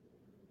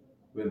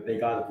But they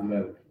got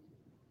to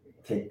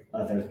take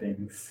other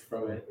things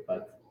from it.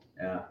 But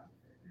yeah,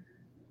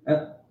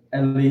 at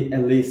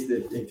least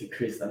it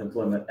decreased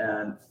unemployment,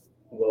 and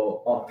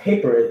on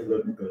paper it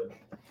looked good.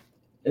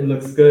 It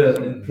looks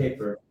good in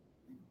paper,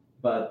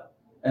 but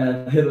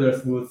and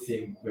Hitler's mood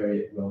seemed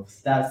very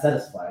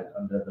satisfied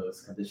under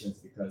those conditions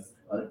because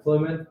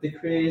unemployment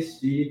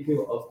decreased,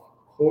 GDP of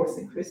course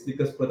increased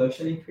because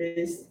production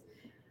increased,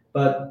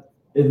 but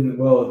in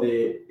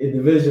the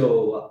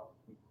individual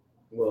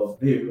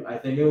view, I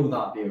think it will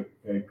not be a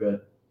very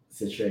good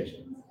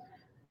situation,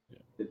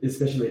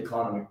 especially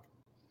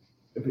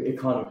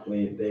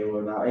economically. They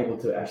were not able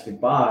to actually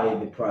buy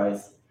the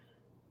price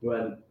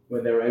when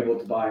they were able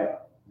to buy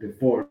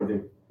before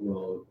the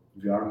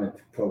government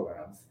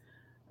programs,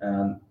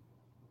 and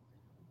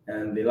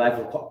the life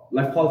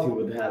quality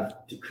would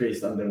have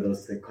decreased under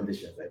those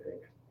conditions, I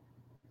think.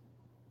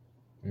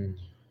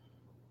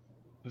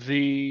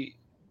 The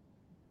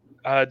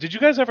did you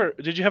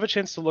have a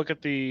chance to look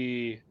at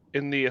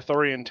in the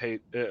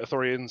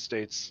Arthurian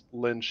States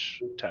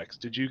Lynch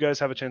text? Did you guys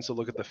have a chance to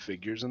look at the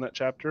figures in that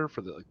chapter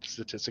for the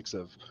statistics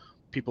of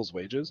people's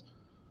wages?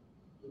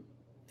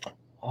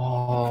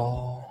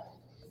 Oh.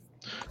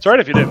 Sorry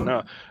if you didn't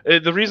know.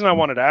 The reason I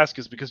wanted to ask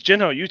is because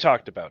Jinho, you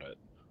talked about it.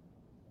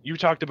 You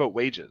talked about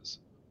wages.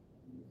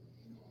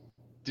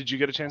 Did you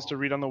get a chance to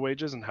read on the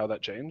wages and how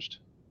that changed?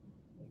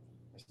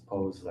 I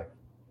suppose, like,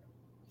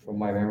 from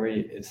my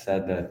memory, it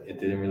said that it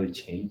didn't really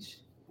change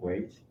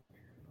wage.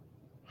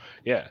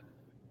 Yeah,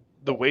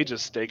 the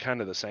wages stay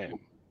kind of the same.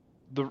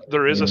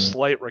 There is a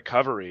slight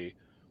recovery,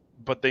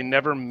 but they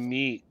never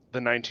meet the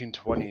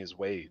 1920s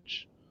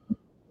wage,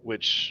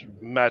 which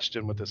matched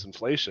in with this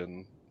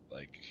inflation,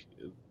 like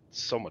it's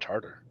so much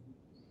harder.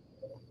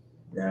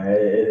 Yeah,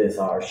 it is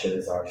harsh. It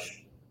is harsh.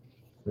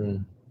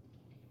 So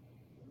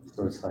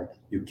it's like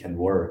you can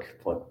work,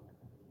 but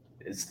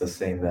it's the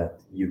same that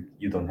you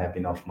don't have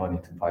enough money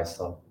to buy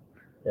stuff.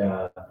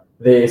 Yeah,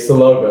 the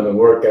slogan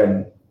 "work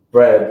and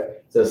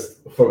bread"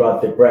 just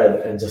forgot the bread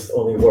and just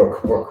only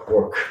work,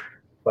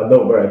 but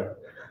no bread.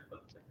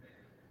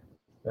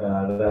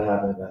 That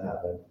happened. That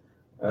happened.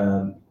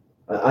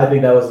 I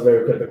think that was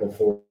very critical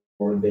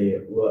for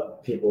the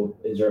people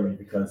in Germany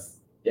because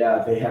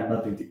they had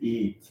nothing to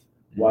eat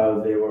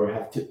while they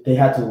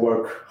had to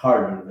work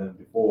harder than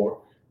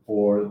before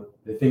for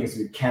the things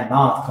we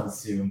cannot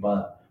consume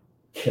but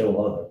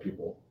kill other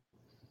people.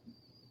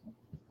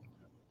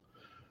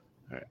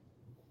 All right.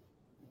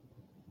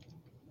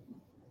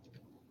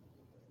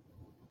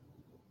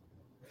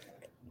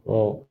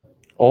 Well,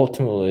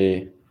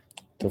 ultimately,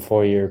 the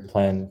 4-year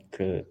plan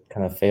could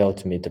kind of fail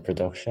to meet the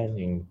production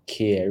in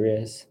key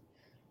areas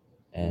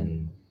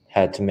and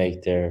had to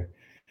make their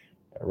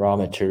raw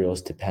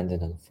materials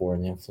dependent on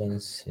foreign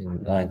influence in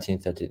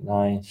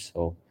 1939.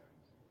 So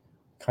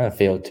kind of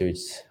failed to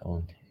its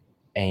own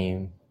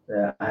aim.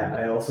 Yeah,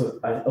 I also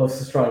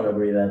strongly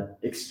agree that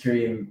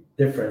extreme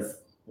difference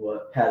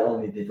had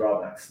only the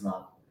drawbacks,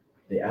 not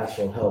the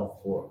actual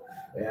help for.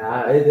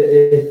 Yeah,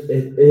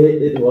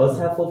 it was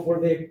helpful for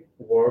the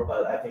war,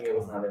 but I think it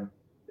was not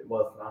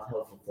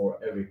helpful for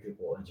every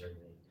people in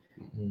Germany.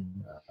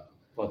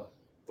 But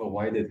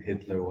why did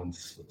Hitler want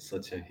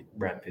such a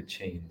rapid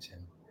change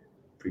and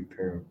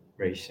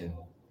preparation?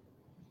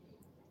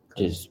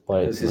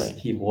 despite Because like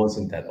he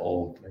wasn't that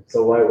old. Like,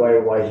 So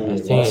why I he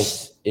think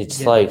rushed?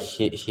 it's Yeah. like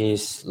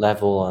his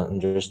level on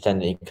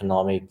understanding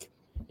economy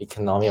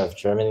of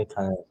Germany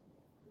kind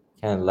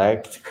of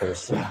lagged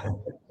because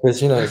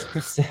you know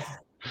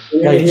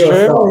like He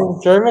was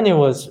strong. Germany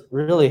was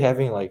really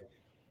having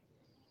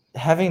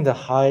the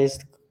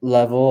highest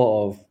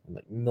level of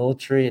like,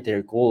 military.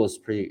 Their goal was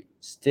pretty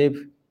steep.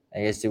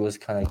 I guess it was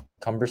kind of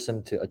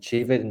cumbersome to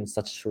achieve it in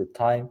such a short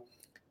time,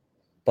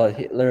 but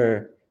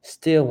Hitler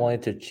still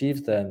wanted to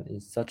achieve them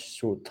in such a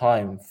short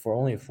time for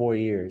only 4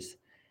 years,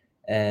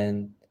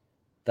 and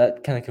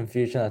that kind of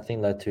confusion I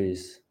think led to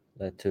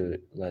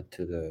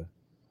the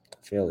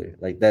failure.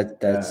 Like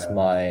that's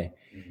my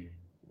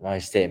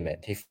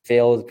statement. He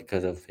failed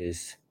because of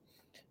his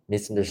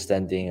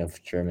misunderstanding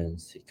of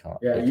German's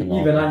Yeah, economy.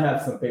 even I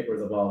have some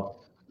papers about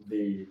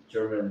the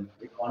German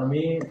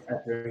economy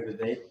during the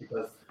date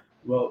because,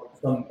 well,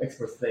 some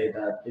experts say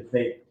that if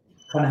they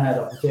kind of had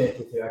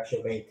opportunity to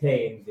actually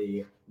maintain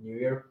the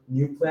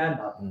new plan,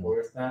 not the 4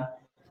 years plan,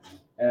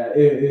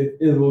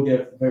 it will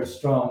give very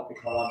strong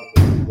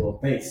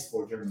economic base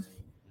for Germany.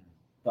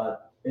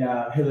 But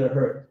yeah,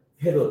 Hitler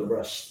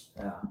rushed.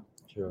 Yeah.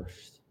 Sure.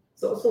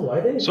 So why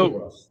didn't he So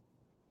rush?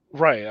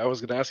 right, I was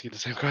going to ask you the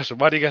same question.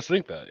 Why do you guys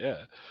think that?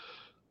 Yeah.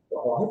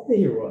 Why did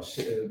he rush?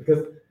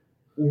 Because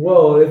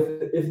well,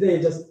 if they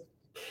just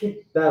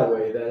keep that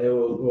way, then it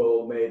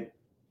will make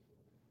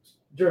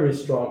Germany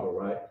stronger,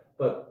 right?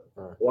 But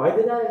Right. why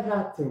did I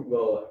have to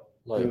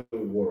Like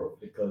do war?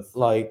 Because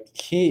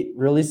he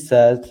really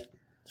said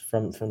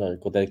from the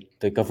article that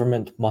the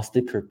government must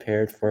be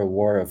prepared for a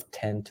war of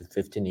 10 to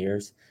 15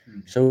 years,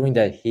 showing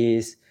that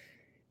his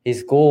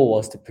goal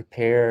was to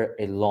prepare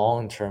a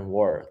long-term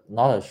war,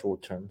 not a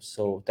short-term.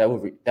 So that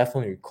would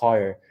definitely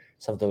require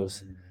some of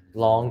those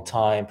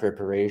long-time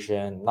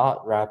preparation,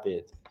 not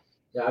rapid.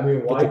 yeah, I mean,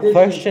 But why the did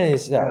question he?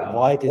 is that Yeah,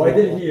 why why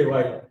did want he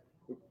like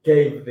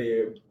gave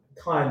the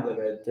time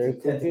limit There to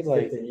could 10 be to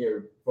like 15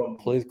 years from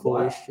political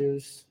what?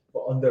 issues.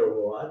 Under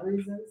what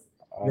reasons?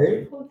 I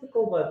Maybe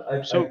political, but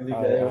I So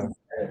believe that it was.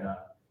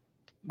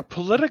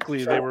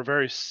 politically, they were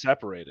very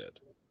separated,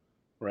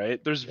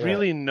 right? There's Yeah.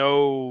 really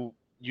no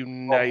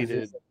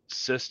united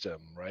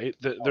system, right?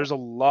 There's a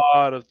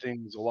lot of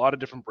things, a lot of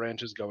different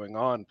branches going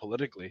on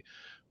politically,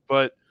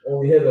 but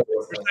Only Hitler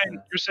was like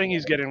that. you're saying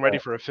he's getting ready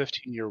for a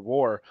 15-year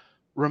war.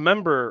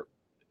 Remember,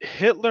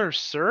 Hitler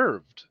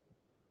served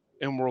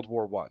in World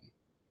War One.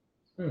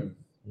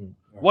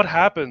 What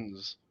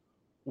happens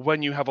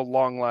when you have a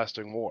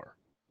long-lasting war?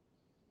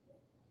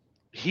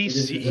 He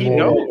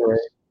knows.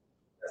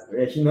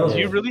 Yeah, he knows. Do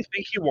you really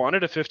think he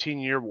wanted a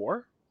 15-year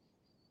war?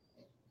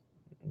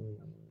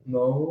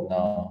 No.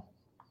 No.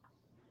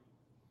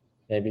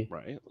 Maybe.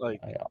 Right?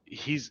 Like I,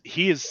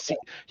 he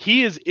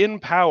is in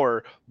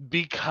power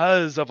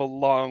because of a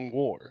long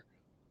war.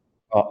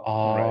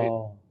 Right?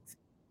 oh.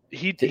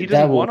 He That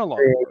doesn't will want a long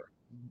create- war.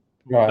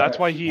 Right. That's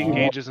why he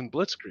engages in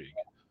blitzkrieg.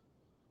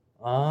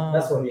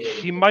 That's what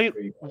He might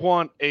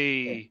want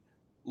a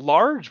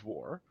large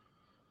war,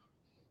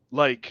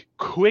 like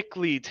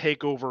quickly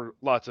take over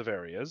lots of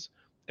areas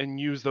and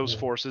use those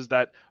forces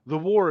that the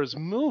war is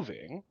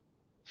moving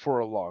for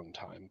a long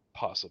time,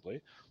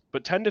 possibly.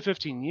 But 10 to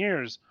 15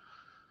 years,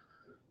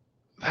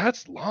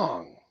 that's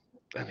long.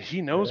 And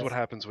he knows what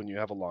happens when you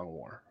have a long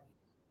war.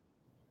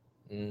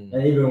 And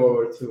even World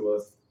War II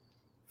was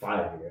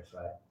 5 years,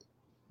 right?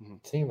 I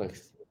think like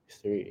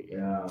 3,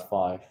 Yeah,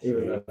 5. it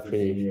was Three, like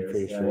 15 years.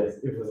 pretty Yeah, short.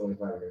 it was only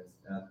 5 years.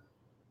 Yeah,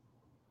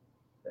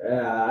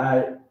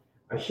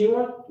 he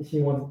wanted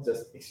he wanted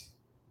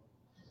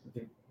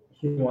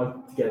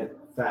to get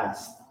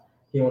fast.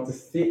 He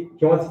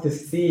wanted to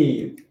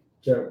see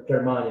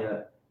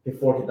Germania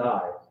before he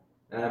died.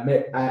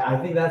 I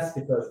think that's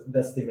because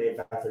that's the main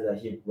factor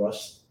that he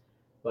rushed.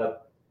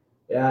 But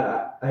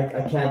yeah,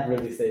 I can't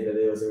really say that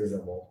it was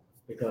reasonable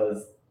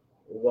because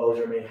well,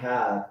 Germany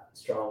had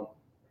strong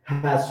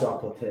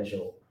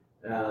potential.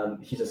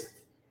 He just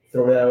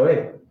threw that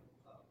away.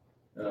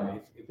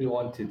 if he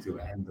wanted to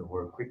end the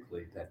war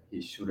quickly, then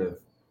he should have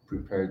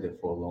prepared it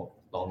for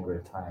a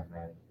longer time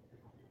and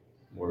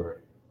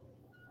more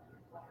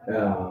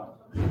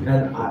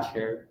And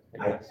care.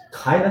 I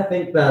kind of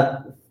think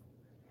that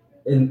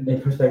in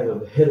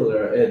perspective of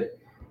Hitler, it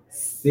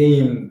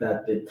seemed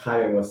that the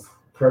timing was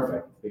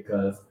perfect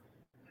because,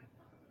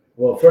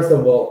 well, first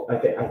of all, I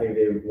think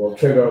the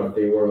trigger of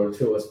the World War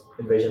II was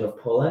invasion of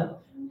Poland,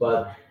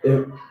 but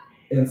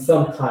in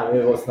some time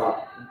it was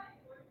not.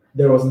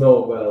 There was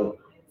no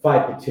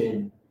fight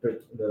between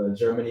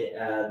Germany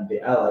and the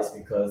Allies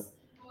because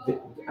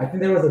I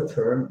think there was a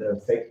term,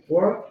 the fake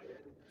war.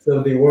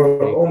 So the war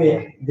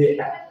only the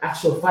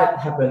actual fight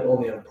happened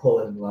only on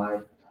Poland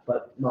line,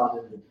 but not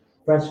in the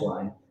French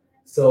line.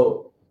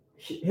 So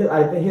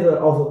I think Hitler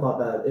also thought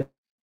that it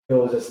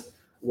will just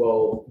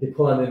the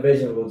Poland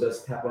invasion will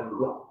just happen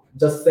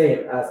just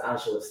same as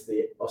Anschluss,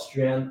 the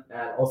Austrian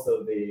and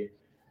also the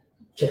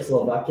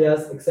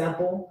Czechoslovakia's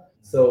example.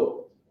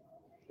 So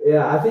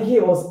yeah, I think he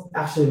was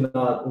actually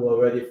not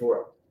ready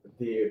for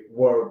the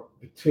war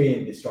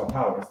between the strong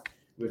powers.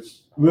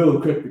 which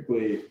will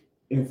critically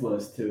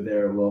influence to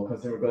their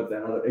consumer goods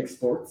and other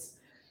exports.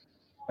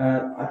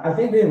 And I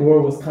think the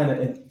war was kind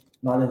of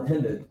not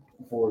intended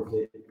for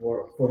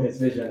his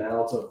vision and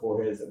also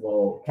for his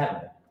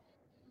cabinet.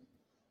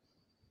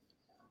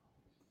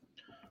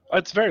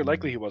 It's very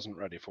likely he wasn't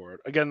ready for it.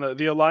 Again,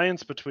 the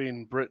alliance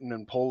between Britain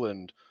and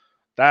Poland,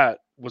 that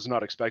was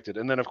not expected.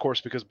 And then, of course,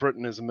 because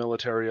Britain is a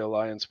military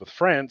alliance with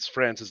France,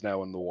 France is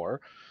now in the war,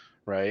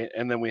 right?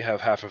 And then we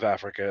have half of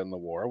Africa in the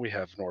war. We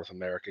have North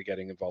America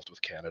getting involved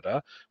with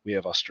Canada. We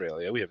have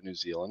Australia. We have New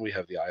Zealand. We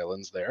have the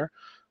islands there,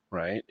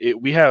 right?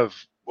 We have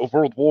a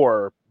world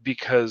war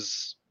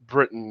because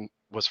Britain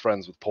was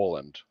friends with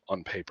Poland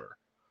on paper.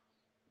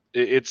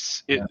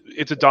 It's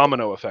a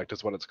domino effect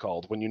is what it's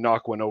called. When you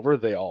knock one over,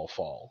 they all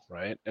fall,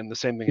 right? And the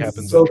same thing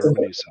happens on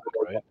Germany's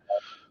side, right?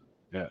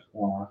 Yeah.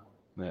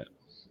 Yeah.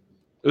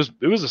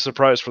 It was a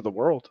surprise for the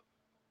world.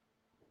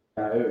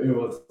 It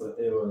was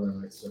a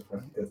nice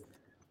surprise because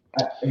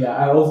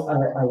I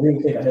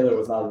really think that Hitler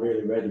was not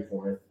really ready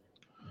for it.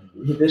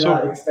 He did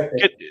not expect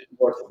it.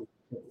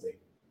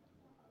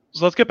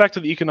 So let's get back to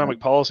the economic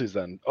policies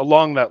then.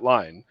 Along that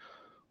line,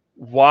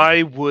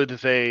 why would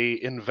they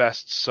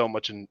invest so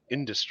much in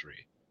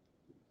industry?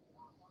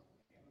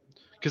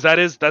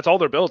 Because that's all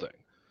they're building.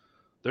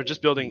 They're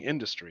just building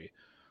industry.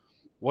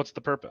 What's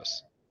the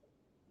purpose?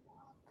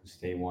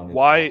 They wanted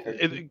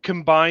why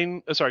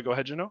combine? Sorry, go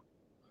ahead, Juno.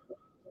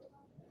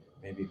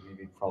 Maybe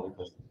probably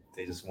because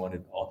they just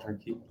wanted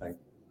autarky, like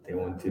they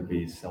want to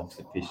be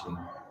self-sufficient,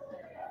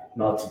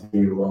 not to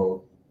be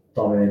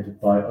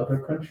dominated by other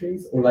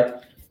countries, or like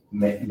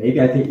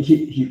maybe I think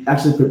he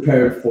actually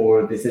prepared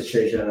for the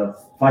situation of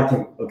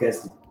fighting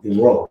against the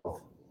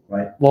world,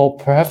 right? Well,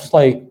 perhaps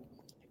like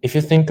if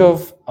you think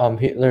of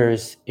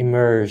Hitler's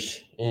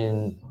emerge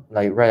in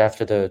like right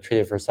after the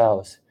Treaty of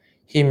Versailles,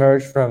 he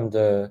emerged from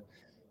the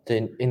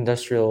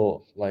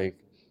industrial like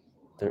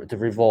the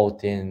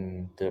revolt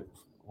in the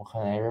what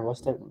kind of area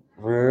was that?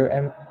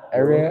 Ruhr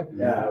area,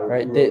 Yeah,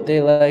 right? They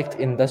lacked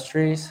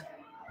industries,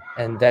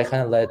 and that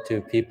kind of led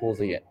to people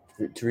to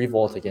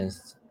revolt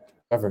against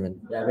government.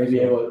 Yeah, maybe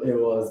it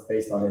was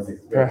based on his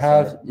experience.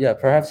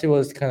 Perhaps it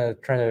was kind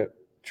of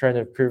trying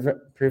to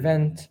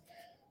prevent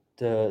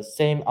the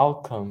same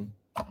outcome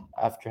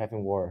after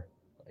having war,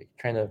 like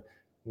trying to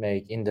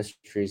make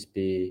industries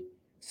be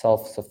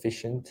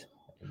self-sufficient,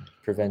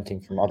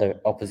 preventing from other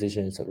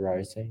oppositions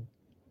arising.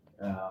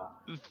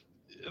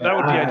 That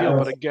would be ideal,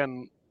 but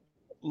again,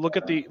 look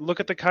at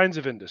the kinds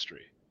of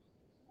industry: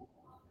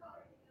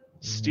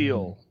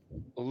 steel,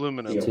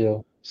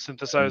 aluminum,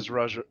 synthesized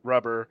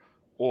rubber,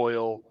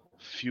 oil,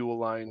 fuel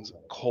lines,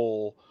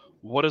 coal.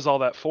 What is all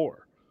that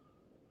for?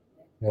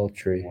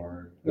 Military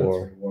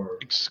war.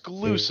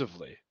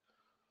 Exclusively.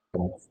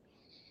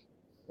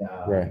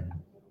 Right.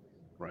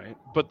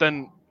 But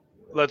then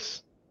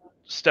let's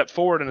step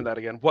forward into that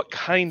again. What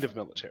kind of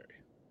military?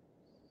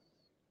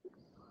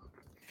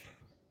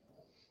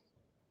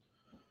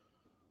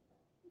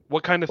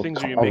 What kind of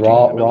things are you making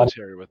in the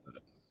military with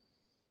it?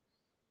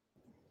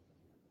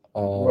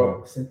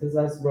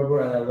 Synthesized rubber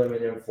and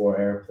aluminum for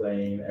air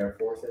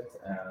forces,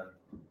 and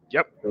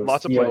yep,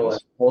 lots of planes.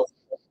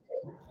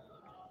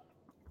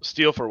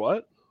 Steel for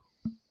what?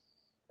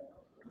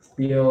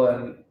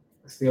 Steel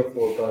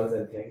for guns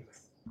and tanks.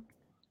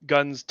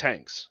 Guns,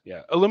 tanks,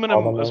 yeah.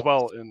 Aluminum as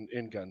well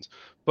in guns,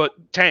 but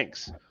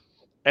tanks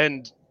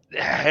and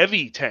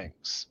heavy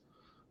tanks.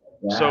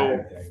 Yeah,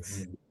 so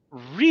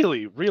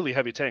really, really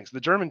heavy tanks.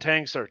 The German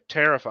tanks are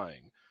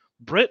terrifying.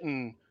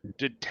 Britain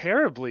did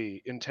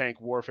terribly in tank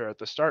warfare at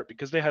the start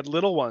because they had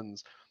little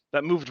ones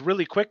that moved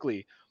really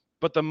quickly,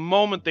 but the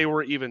moment they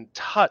were even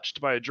touched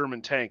by a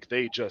German tank,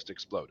 they just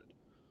exploded.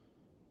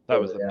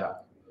 That was them done,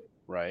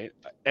 right?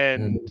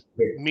 And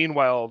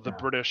meanwhile, the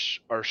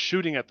British are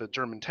shooting at the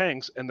German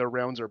tanks and their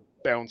rounds are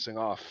bouncing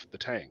off the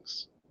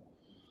tanks,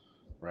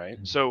 right?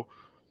 So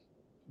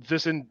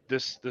this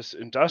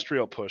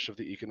industrial push of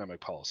the economic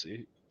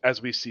policy, as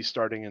we see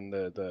starting in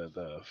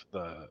the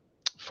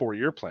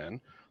 4-year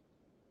plan,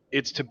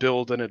 it's to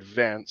build an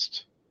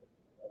advanced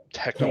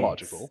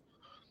technological,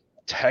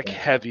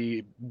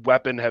 tech-heavy,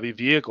 weapon-heavy,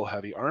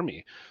 vehicle-heavy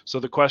army. So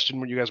the question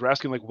when you guys were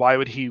asking, like, why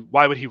would he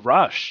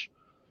rush?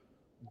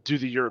 Do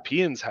the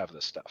Europeans have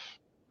this stuff?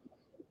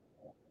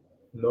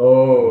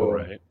 No.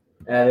 Right.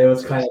 And it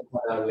was kind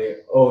of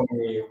the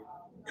only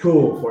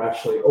tool for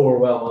actually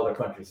overwhelm other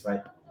countries,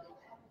 right?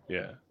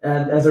 Yeah.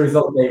 And as a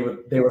result,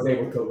 they was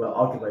able to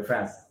occupy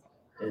France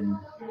in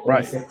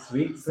only 6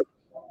 weeks.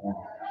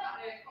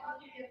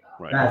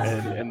 Right,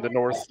 and the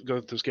north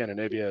go through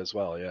Scandinavia as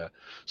well. Yeah.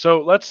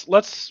 So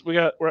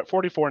we're at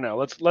 44 now.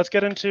 Let's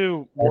get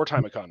into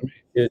wartime economy.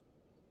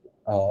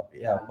 But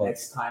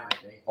next time I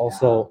think.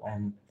 Also,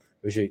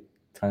 we should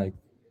kind of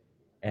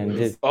end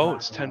it. Oh,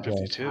 it's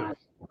 10:52.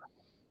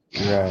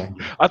 Right.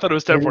 I thought it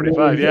was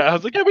 10:45. Yeah, I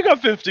was like, yeah, we got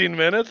 15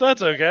 minutes.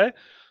 That's okay.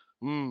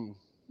 Yeah.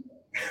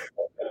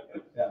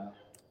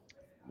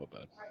 Not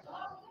bad.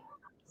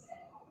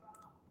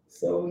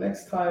 So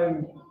next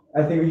time,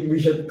 I think we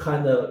should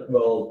kind of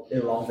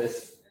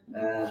elongate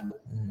and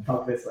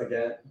talk this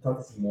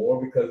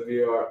more because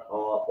we are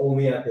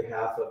only at the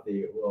half of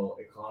the world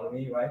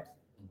economy, right?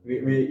 We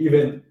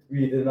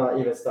did not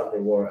even start the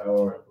war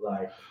or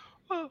like.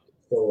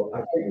 So I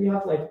think we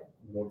have like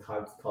more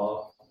time to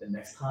talk the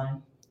next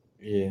time.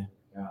 Yeah.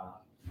 Yeah.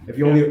 If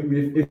you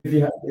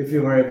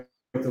were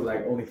able to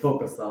like only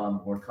focus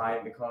on more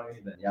time economy,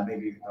 then yeah,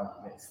 maybe we can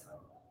talk next time,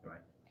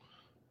 right?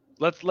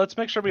 Let's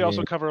make sure we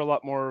also Yeah. cover a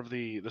lot more of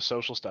the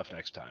social stuff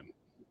next time.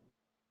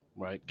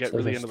 Right, get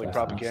really into like Social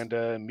stuff.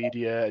 propaganda,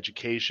 media,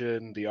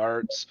 education, the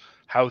arts,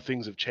 how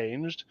things have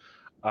changed.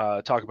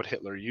 Talk about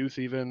Hitler Youth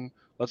even.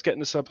 Let's get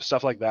into some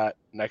stuff like that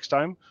next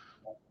time,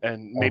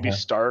 and maybe Okay.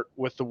 start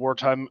with the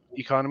wartime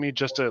economy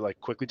just to like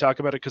quickly talk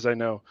about it because I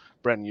know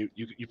Brendan,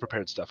 you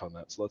prepared stuff on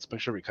that, so let's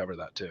make sure we cover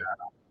that too.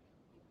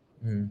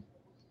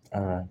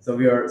 All right. So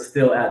we are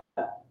still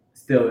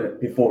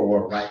before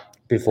war, right?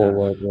 Before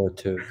World War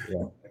II.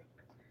 Yeah.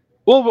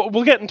 Well,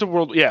 we'll get into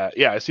world. Yeah,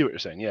 I see what you're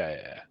saying.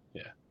 Yeah.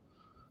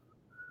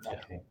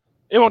 Okay.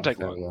 It won't take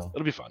Okay, long. well.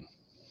 It'll be fun.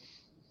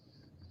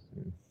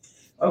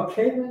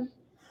 Okay then.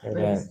 And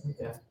Thanks. then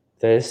Yeah.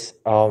 this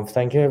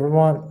thank you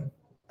everyone,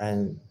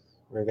 and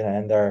we're gonna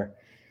end our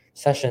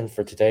session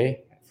for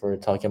today for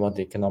talking about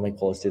the economic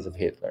policies of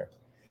Hitler.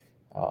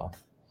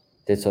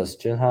 This was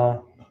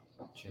Junha,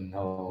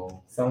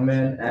 Junho.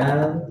 Sungmin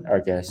and our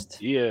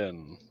guest.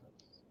 Ian.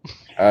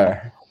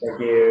 thank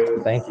you.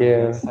 Thank See you you.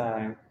 next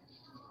time.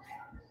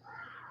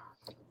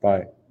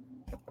 Bye.